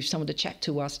leaves, someone to chat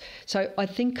to us. So I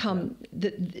think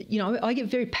I get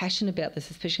very passionate about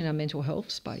this, especially in our mental health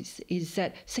space, is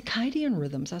that circadian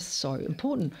rhythms are so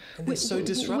important. And they're so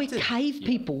disruptive. We're cave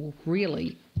people,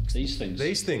 really. These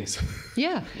things.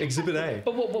 Yeah. Exhibit A.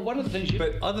 But one of the things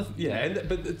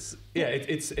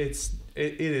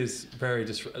it is very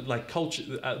culture.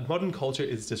 Modern culture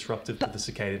is disruptive to the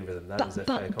circadian rhythm.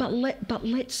 But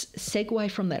let's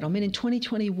segue from that. I mean, in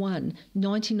 2021,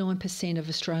 99% of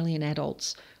Australian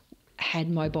adults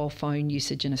had mobile phone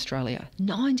usage in Australia.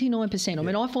 99%. I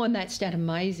mean, I find that stat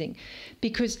amazing,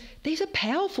 because these are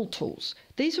powerful tools.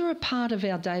 These are a part of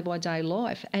our day-by-day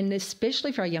life, and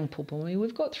especially for our young people. I mean,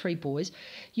 we've got 3 boys.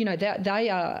 They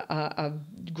are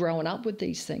growing up with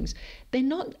these things. They're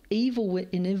not evil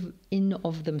in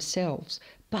of themselves,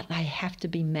 but they have to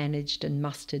be managed and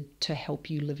mustered to help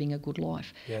you living a good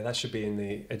life. Yeah, that should be in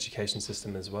the education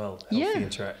system as well. Yeah.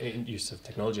 Healthy use of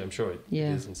technology, I'm sure it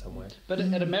is in some way. But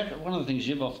at America, one of the things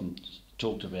you've often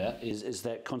talked about is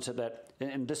that concept that,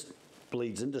 and this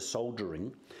bleeds into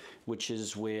soldiering, which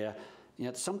is where,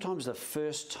 sometimes the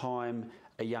first time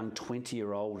a young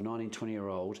 20-year-old, 19,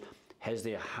 20-year-old has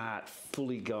their heart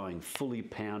fully going, fully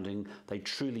pounding, they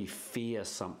truly fear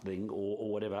something or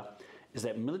whatever, is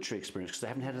that military experience, because they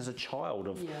haven't had it as a child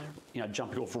of,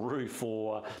 jumping off a roof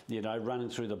or, running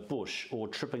through the bush or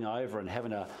tripping over and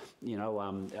having a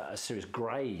serious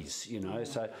graze,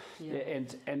 So,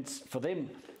 and for them,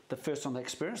 the first time they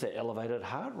experience that elevated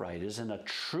heart rate is in a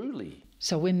truly...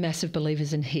 So we're massive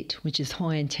believers in HIIT, which is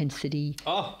high intensity.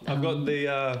 Oh, I've got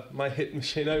the my HIIT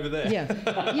machine over there.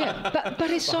 Yeah,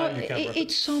 but it's so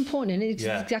important, and it's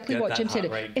exactly what Jim said.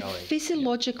 If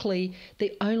physiologically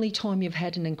the only time you've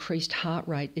had an increased heart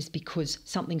rate is because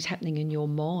something's happening in your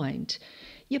mind,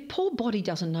 your poor body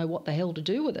doesn't know what the hell to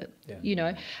do with it,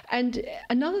 And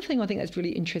another thing I think that's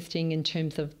really interesting in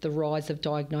terms of the rise of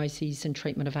diagnoses and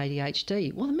treatment of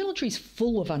ADHD, well, the military's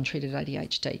full of untreated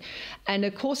ADHD. And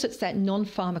of course, it's that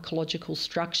non-pharmacological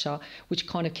structure which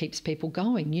kind of keeps people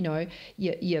going.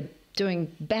 You're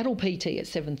doing battle PT at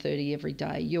 7:30 every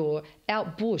day. You're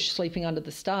out bush sleeping under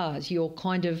the stars. You're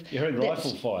in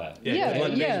rifle fire.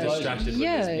 Distracted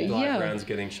with live rounds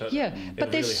getting shot.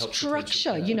 But there's really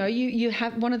structure. You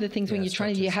have one of the things when you're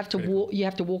training, you have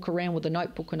to walk around with a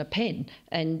notebook and a pen,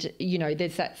 and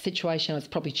there's that situation. It's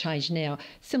probably changed now,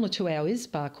 similar to our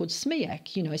ISBAR called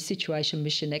SMEAC. Situation,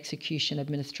 Mission, Execution,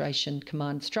 Administration,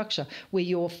 Command, Structure, where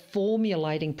you're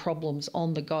formulating problems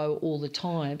on the go all the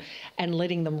time and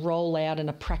letting them roll out in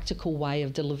a practical way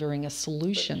of delivering a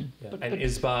solution. And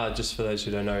ISBAR, just for those who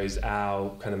don't know, is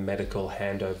our kind of medical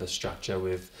handover structure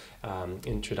with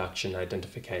introduction,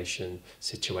 identification,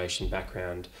 situation,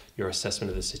 background, your assessment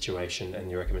of the situation,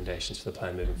 and your recommendations for the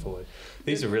plan moving forward.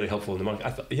 These are really helpful mnemonic.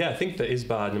 I think the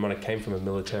ISBAR mnemonic came from a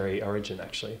military origin,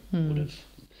 actually. Would have.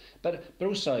 But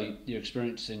also you're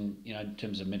experiencing, in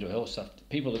terms of mental health stuff,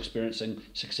 people experiencing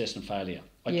success and failure.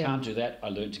 I can't do that. I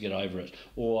learned to get over it.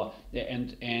 Or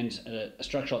and a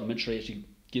structure like the military actually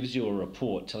gives you a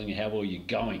report telling you how well you're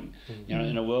going. Mm-hmm.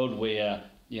 In a world where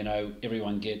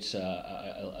everyone gets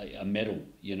a medal.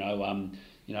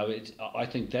 I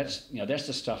think that's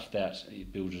the stuff that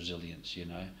builds resilience.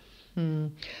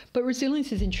 But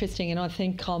resilience is interesting, and I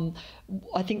think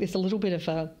there's a little bit of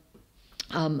a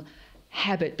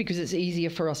habit, because it's easier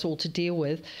for us all to deal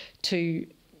with, to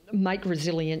make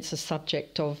resilience a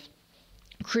subject of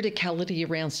criticality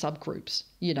around subgroups.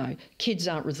 Kids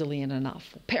aren't resilient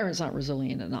enough, parents aren't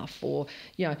resilient enough, or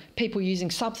people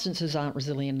using substances aren't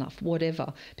resilient enough,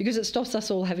 whatever, because it stops us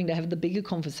all having to have the bigger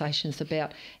conversations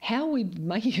about how we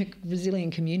make a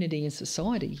resilient community and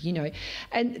society.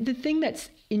 And the thing that's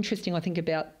interesting, I think,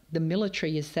 about the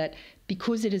military is that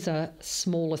because it is a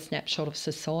smaller snapshot of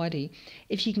society,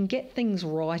 if you can get things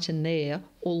right in there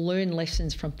or learn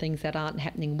lessons from things that aren't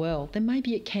happening well, then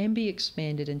maybe it can be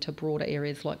expanded into broader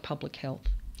areas like public health.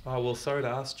 Oh, well, sorry to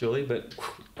ask, Julie, but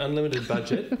unlimited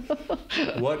budget.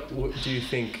 What do you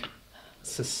think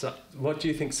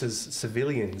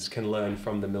civilians can learn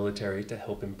from the military to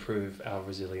help improve our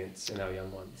resilience in our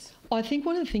young ones? I think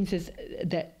one of the things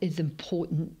that is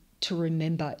important to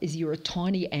remember is you're a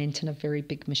tiny ant in a very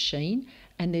big machine,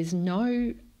 and there's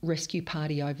no rescue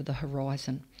party over the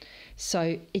horizon.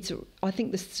 So I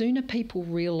think the sooner people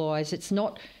realise it's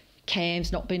not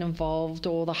CAM's not been involved,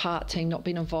 or the heart team not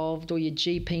been involved, or your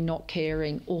GP not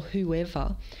caring, or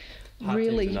whoever. Heart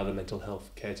team's another mental health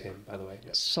care team, by the way.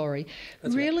 Yep. Sorry.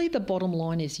 That's really right. The bottom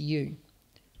line is you.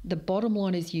 The bottom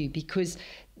line is you, because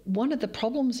one of the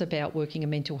problems about working in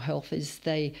mental health is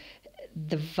the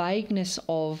vagueness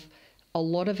of a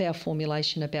lot of our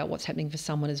formulation about what's happening for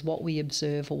someone is what we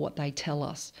observe or what they tell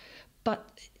us.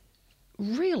 But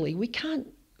really, we can't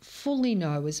fully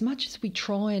know, as much as we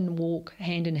try and walk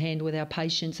hand in hand with our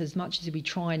patients, as much as we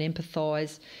try and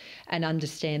empathise and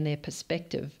understand their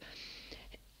perspective.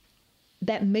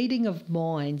 That meeting of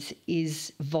minds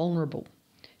is vulnerable.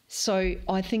 So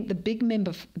I think the big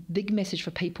message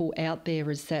for people out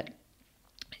there is that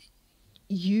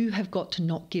you have got to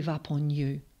not give up on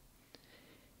you.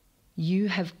 You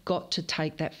have got to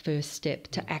take that first step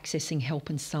to accessing help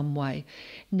in some way.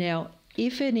 Now,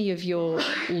 if any of your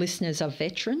listeners are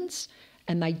veterans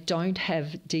and they don't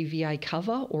have DVA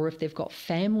cover, or if they've got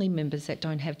family members that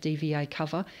don't have DVA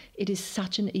cover, it is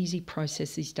such an easy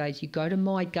process these days. You go to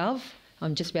MyGov.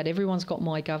 Just about everyone's got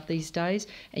MyGov these days,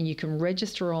 and you can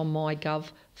register on MyGov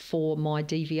for My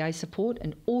DVA support,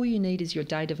 and all you need is your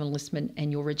date of enlistment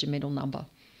and your regimental number.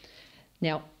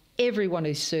 Now, everyone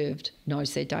who's served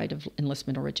knows their date of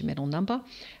enlistment or regimental number,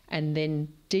 and then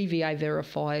DVA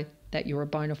verify that you're a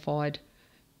bona fide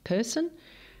person,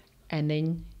 and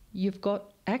then you've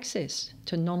got access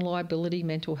to non-liability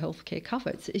mental health care cover.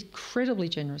 It's an incredibly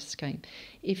generous scheme.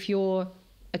 If you're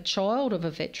a child of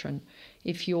a veteran,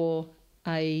 if you're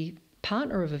a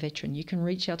partner of a veteran, you can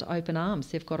reach out to Open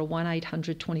Arms. They've got a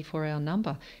 1-800 24-hour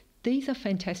number. These are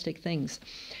fantastic things.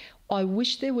 I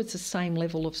wish there was the same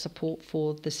level of support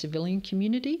for the civilian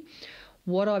community.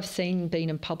 What I've seen being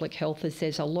in public health is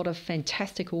there's a lot of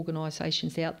fantastic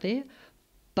organisations out there,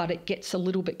 but it gets a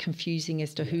little bit confusing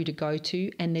as to who to go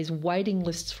to, and there's waiting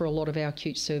lists for a lot of our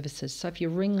acute services. So if you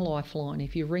ring Lifeline,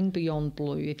 if you ring Beyond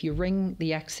Blue, if you ring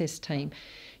the Access team,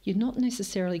 you're not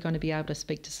necessarily going to be able to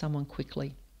speak to someone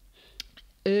quickly.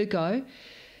 Ergo,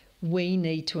 we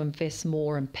need to invest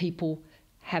more in people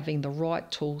having the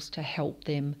right tools to help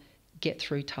them get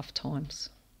through tough times.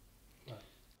 Do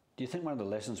you think one of the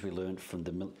lessons we learned from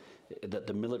that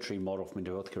the military model for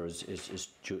mental health care, as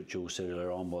Jules said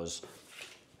earlier on, was,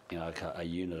 a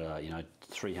unit,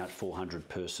 300, 400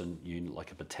 person unit,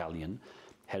 like a battalion,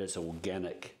 had its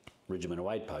organic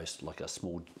regimental aid post, like a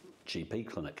small GP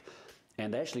clinic,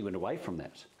 and they actually went away from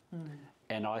that.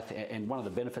 And one of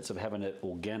the benefits of having it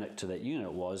organic to that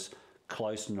unit was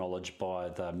close knowledge by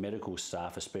the medical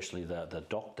staff, especially the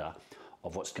doctor,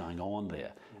 of what's going on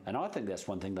there. And I think that's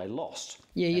one thing they lost.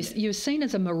 Yeah, you're seen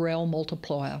as a morale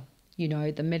multiplier.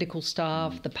 The medical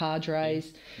staff, the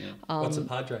padres. Yeah. What's a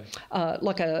padre?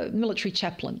 Like a military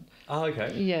chaplain. Oh,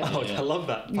 okay. Yeah. Oh, I love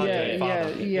that. Padre,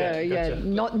 father. Yeah.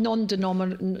 Not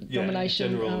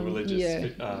non-denomination. General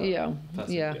religious. Yeah, but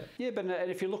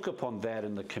if you look upon that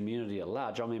in the community at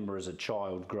large, I remember as a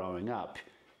child growing up,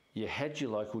 you had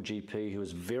your local GP who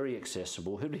was very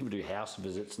accessible, who'd even do house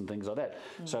visits and things like that.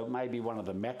 So maybe one of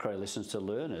the macro lessons to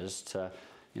learn is to,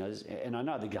 and I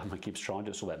know the government keeps trying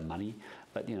to, it's all about money,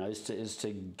 but, is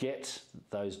to get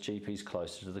those GPs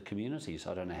closer to the communities.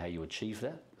 I don't know how you achieve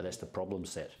that, but that's the problem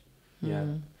set. Yeah,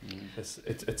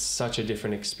 it's such a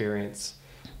different experience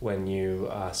when you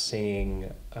are seeing,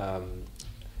 a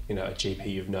GP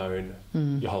you've known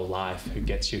your whole life, who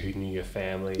gets you, who knew your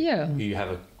family, who you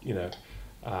have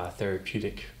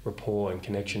therapeutic rapport and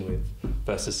connection with,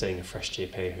 versus seeing a fresh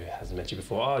GP who hasn't met you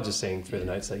before. Just seeing through the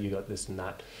notes that you got this and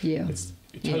that. Yeah. It's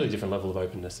a totally different level of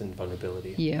openness and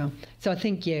vulnerability. Yeah. So I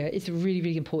think, it's really,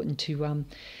 really important to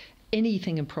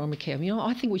anything in primary care.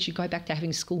 I think we should go back to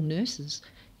having school nurses,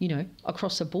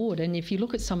 across the board. And if you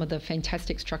look at some of the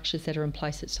fantastic structures that are in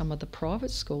place at some of the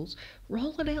private schools,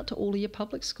 roll it out to all of your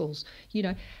public schools.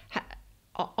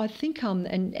 I think,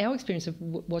 and our experience of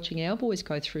watching our boys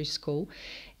go through school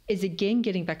is, again,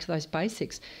 getting back to those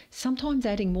basics. Sometimes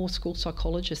adding more school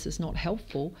psychologists is not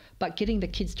helpful, but getting the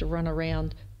kids to run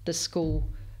around the school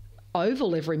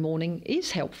oval every morning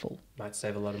is helpful. Might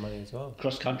save a lot of money as well.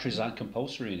 Cross countries aren't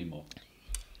compulsory anymore.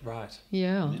 Right.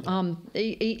 Yeah.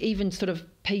 Even sort of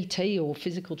PT or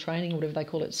physical training, whatever they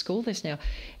call it at school, this now,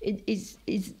 it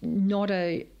is not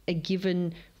a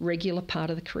given regular part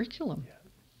of the curriculum. Yeah.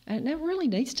 And it really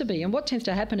needs to be. And what tends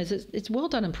to happen is it's well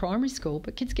done in primary school,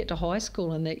 but kids get to high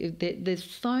school and there's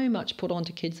so much put on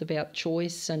to kids about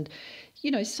choice. And,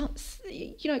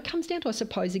 it comes down to, I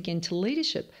suppose, again, to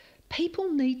leadership.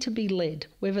 People need to be led,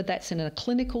 whether that's in a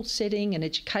clinical setting, an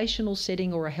educational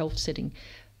setting, or a health setting.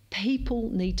 People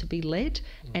need to be led,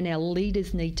 and our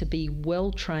leaders need to be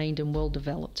well trained and well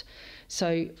developed.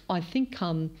 So I think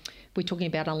we're talking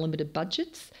about unlimited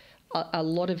budgets. A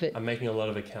lot of it... I'm making a lot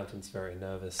of accountants very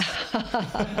nervous in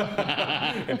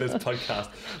this podcast.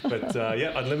 But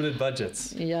unlimited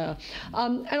budgets. Yeah.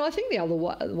 And I think the other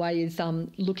way is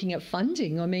looking at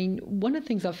funding. I mean, one of the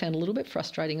things I've found a little bit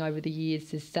frustrating over the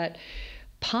years is that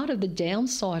part of the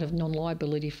downside of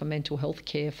non-liability for mental health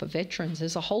care for veterans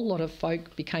is a whole lot of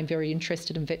folk became very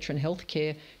interested in veteran health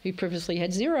care who previously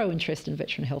had zero interest in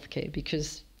veteran health care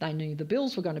because they knew the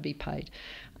bills were going to be paid.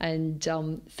 And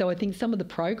so I think some of the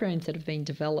programs that have been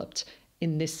developed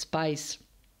in this space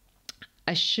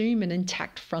assume an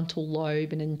intact frontal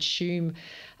lobe and assume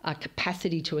a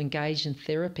capacity to engage in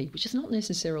therapy, which is not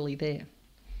necessarily there.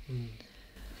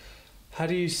 How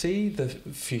do you see the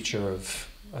future of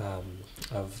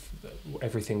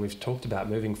everything we've talked about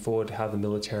moving forward, how the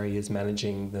military is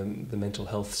managing the mental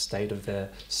health state of their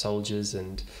soldiers,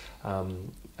 and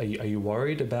are you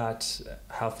worried about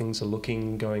how things are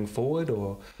looking going forward?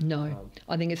 Or no,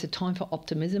 I think it's a time for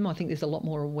optimism. I think there's a lot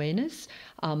more awareness.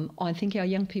 I think our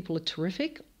young people are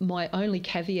terrific. My only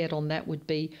caveat on that would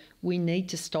be we need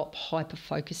to stop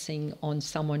hyper-focusing on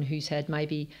someone who's had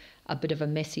maybe a bit of a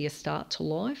messier start to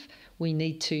life. We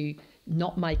need to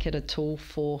not make it a tool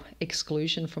for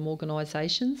exclusion from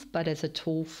organisations, but as a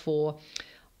tool for,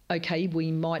 okay,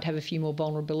 we might have a few more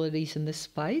vulnerabilities in this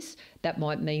space. That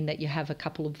might mean that you have a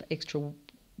couple of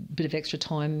bit of extra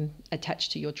time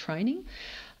attached to your training.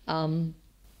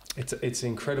 It's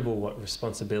incredible what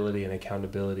responsibility and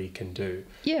accountability can do.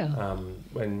 Yeah.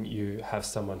 When you have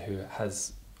someone who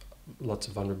has lots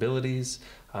of vulnerabilities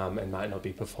and might not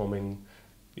be performing,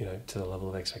 to the level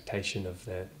of expectation of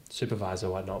their supervisor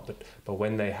or whatnot, but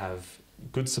when they have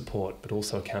good support but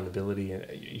also accountability,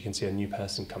 you can see a new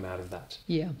person come out of that.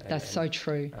 Yeah, that's so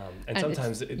true. And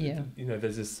sometimes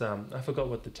there's this I forgot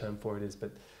what the term for it is,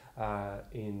 but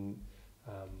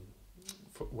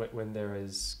when there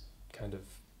is kind of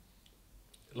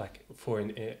like for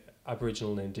an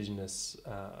Aboriginal and Indigenous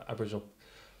Aboriginal,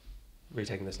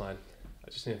 retaking this line, I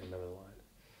just need to remember the line.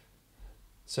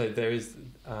 So there is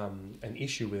an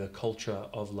issue with a culture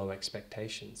of low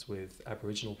expectations with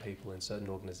Aboriginal people in certain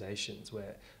organisations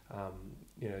where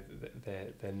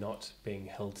they're not being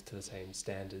held to the same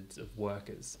standards of work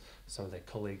as some of their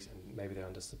colleagues, and maybe they're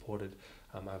under-supported.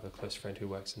 I have a close friend who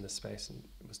works in this space and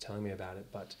was telling me about it,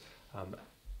 but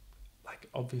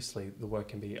obviously the work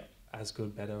can be as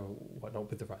good, better, or whatnot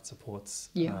with the right supports,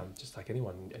 just like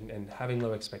anyone, and having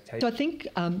low expectations. So I think,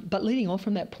 but leading on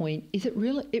from that point, it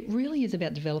really is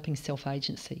about developing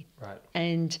self-agency. Right.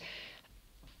 And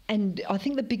I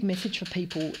think the big message for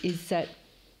people is that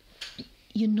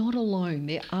you're not alone.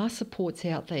 There are supports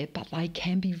out there, but they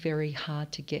can be very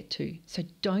hard to get to. So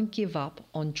don't give up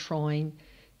on trying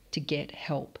to get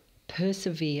help.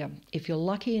 Persevere. If you're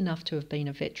lucky enough to have been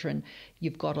a veteran,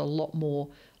 you've got a lot more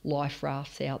life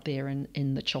rafts out there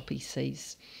in the choppy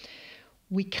seas.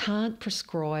 We can't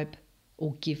prescribe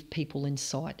or give people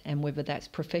insight, and whether that's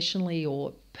professionally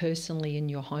or personally in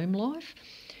your home life,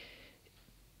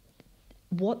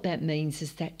 what that means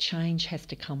is that change has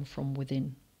to come from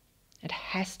within. It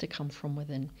has to come from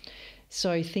within.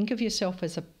 So think of yourself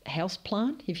as a house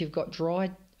plant. If you've got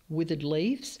dried, withered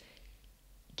leaves,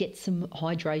 get some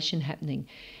hydration happening.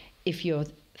 If you're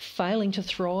failing to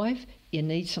thrive, you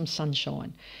need some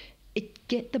sunshine.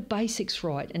 Get the basics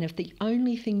right. And if the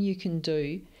only thing you can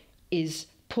do is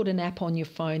put an app on your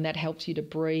phone that helps you to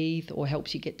breathe or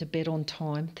helps you get to bed on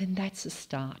time, then that's a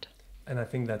start. And I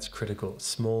think that's critical.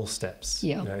 Small steps.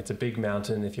 Yeah. It's a big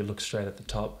mountain. If you look straight at the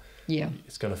top,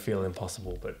 it's going to feel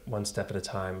impossible. But one step at a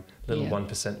time, little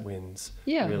 1% wins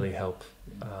really help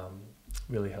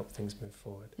things move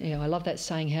forward. Yeah, I love that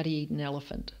saying, how do you eat an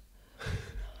elephant?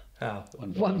 How?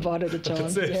 One bite at a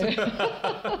time.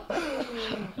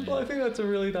 Well, I think that's a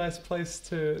really nice place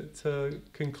to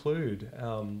conclude.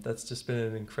 That's just been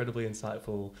an incredibly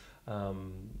insightful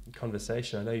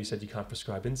conversation. I know you said you can't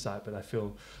prescribe insight, but I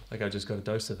feel like I just got a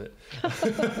dose of it.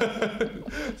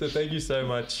 So thank you so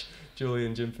much, Julie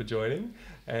and Jim, for joining.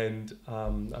 And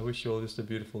I wish you all just a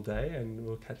beautiful day, and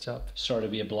we'll catch up. Sorry to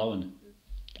be a blow-in.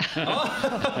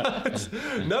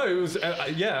 No, it was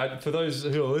for those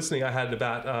who are listening, I had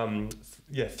about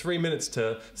 3 minutes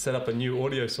to set up a new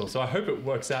audio source, so I hope it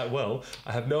works out well.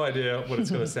 I have no idea what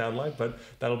it's going to sound like, but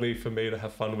that'll be for me to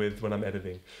have fun with when I'm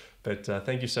editing. But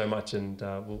thank you so much, and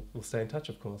we'll stay in touch,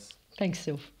 of course. Thanks,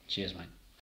 Syl. Cheers, mate.